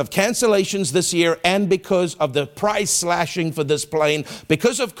 because of cancellations this year and because of the price slashing for this plane,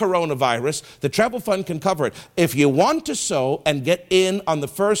 because of coronavirus, the travel fund can cover it. If you want to sow and get in on the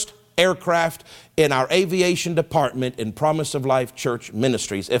first aircraft in our aviation department in Promise of Life Church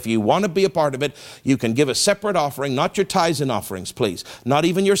Ministries, if you want to be a part of it, you can give a separate offering, not your tithes and offerings, please. Not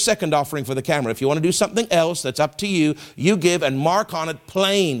even your second offering for the camera. If you want to do something else, that's up to you. You give and mark on it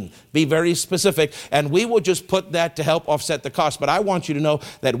plain. Be very specific, and we will just put that to help offset the cost. But I want you to know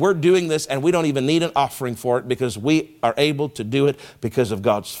that we're doing this and we don't even need an offering for it because we are able to do it because of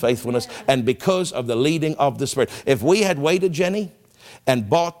God's faithfulness and because of the leading of the Spirit. If we had waited, Jenny, and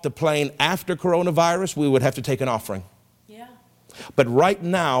bought the plane after coronavirus, we would have to take an offering. Yeah. But right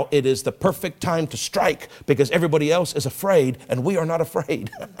now, it is the perfect time to strike because everybody else is afraid and we are not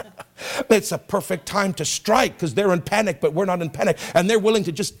afraid. It's a perfect time to strike because they're in panic, but we're not in panic. And they're willing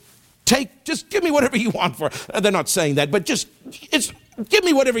to just give me whatever you want for it. They're not saying that, but give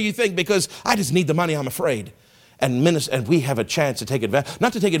me whatever you think because I just need the money, I'm afraid. And we have a chance to take advantage,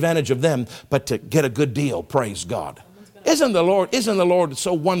 not to take advantage of them, but to get a good deal. Praise God. Isn't the Lord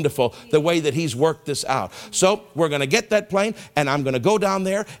so wonderful the way that he's worked this out? So we're going to get that plane and I'm going to go down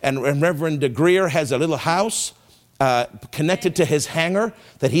there and Reverend DeGreer has a little house connected to his hangar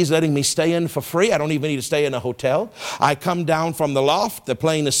that he's letting me stay in for free. I don't even need to stay in a hotel. I come down from the loft. The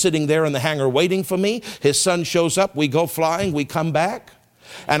plane is sitting there in the hangar waiting for me. His son shows up. We go flying. We come back.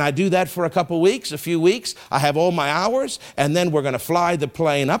 And I do that for a few weeks. I have all my hours. And then we're going to fly the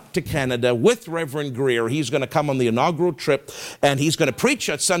plane up to Canada with Reverend Greer. He's going to come on the inaugural trip. And he's going to preach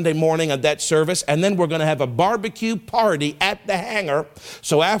at Sunday morning at that service. And then we're going to have a barbecue party at the hangar.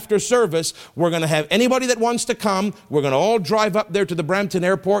 So after service, we're going to have anybody that wants to come. We're going to all drive up there to the Brampton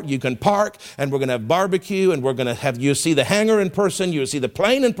Airport. You can park. And we're going to have barbecue. And we're going to have you see the hangar in person. You see the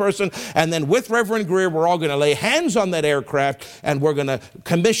plane in person. And then with Reverend Greer, we're all going to lay hands on that aircraft. And we're going to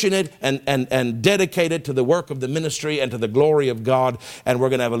commission it and dedicate it to the work of the ministry and to the glory of God. And we're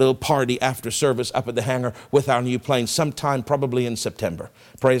going to have a little party after service up at the hangar with our new plane sometime probably in September.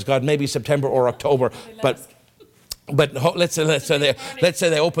 Praise God, maybe September or October. But let's say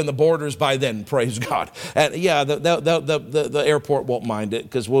they open the borders by then. Praise God. And yeah, the airport won't mind it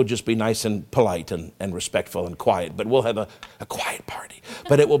because we'll just be nice and polite and respectful and quiet. But we'll have a quiet party.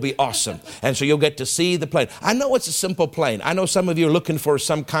 But it will be awesome. And so you'll get to see the plane. I know it's a simple plane. I know some of you are looking for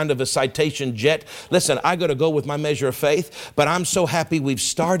some kind of a Citation jet. Listen, I got to go with my measure of faith. But I'm so happy we've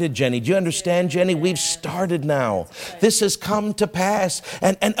started, Jenny. Do you understand, Jenny? We've started now. This has come to pass.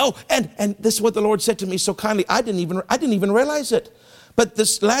 And this is what the Lord said to me so kindly. I didn't even realize it. But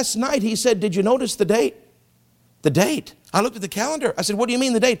this last night he said, did you notice the date? The date. I looked at the calendar. I said, what do you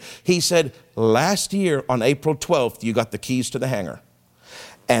mean the date? He said, last year on April 12th, you got the keys to the hangar.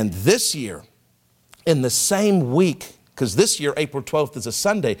 And this year, in the same week, because this year, April 12th is a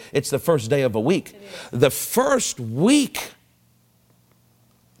Sunday. It's the first day of a week. The first week,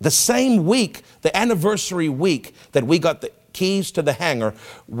 the same week, the anniversary week that we got the keys to the hangar,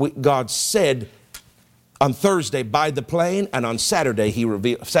 God said, on Thursday, buy the plane, and on Saturday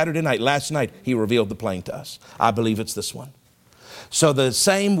night, last night, he revealed the plane to us. I believe it's this one. So the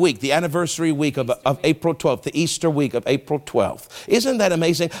same week, the anniversary week of April 12th, the Easter week of April 12th. Isn't that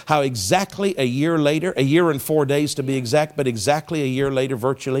amazing how exactly a year later, a year and 4 days to be exact, but exactly a year later,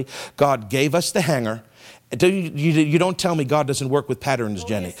 virtually, God gave us the hangar. You don't tell me God doesn't work with patterns,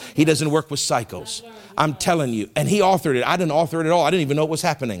 Jenny. He doesn't work with cycles. I'm telling you. And he authored it. I didn't author it at all. I didn't even know it was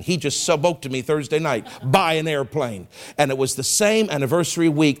happening. He just spoke to me Thursday night. Buy an airplane. And it was the same anniversary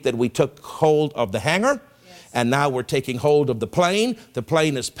week that we took hold of the hangar. And now we're taking hold of the plane. The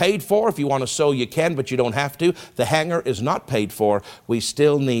plane is paid for. If you want to sow, you can, but you don't have to. The hangar is not paid for. We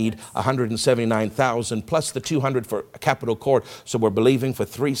still need $179,000 plus the $200 for capital court. So we're believing for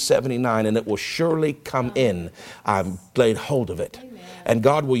 $379, and it will surely come in. I've laid hold of it. Amen. And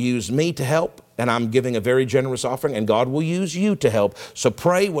God will use me to help. And I'm giving a very generous offering, and God will use you to help. So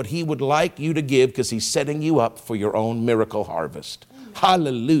pray what he would like you to give because he's setting you up for your own miracle harvest. Amen.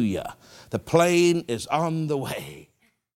 Hallelujah. The plane is on the way.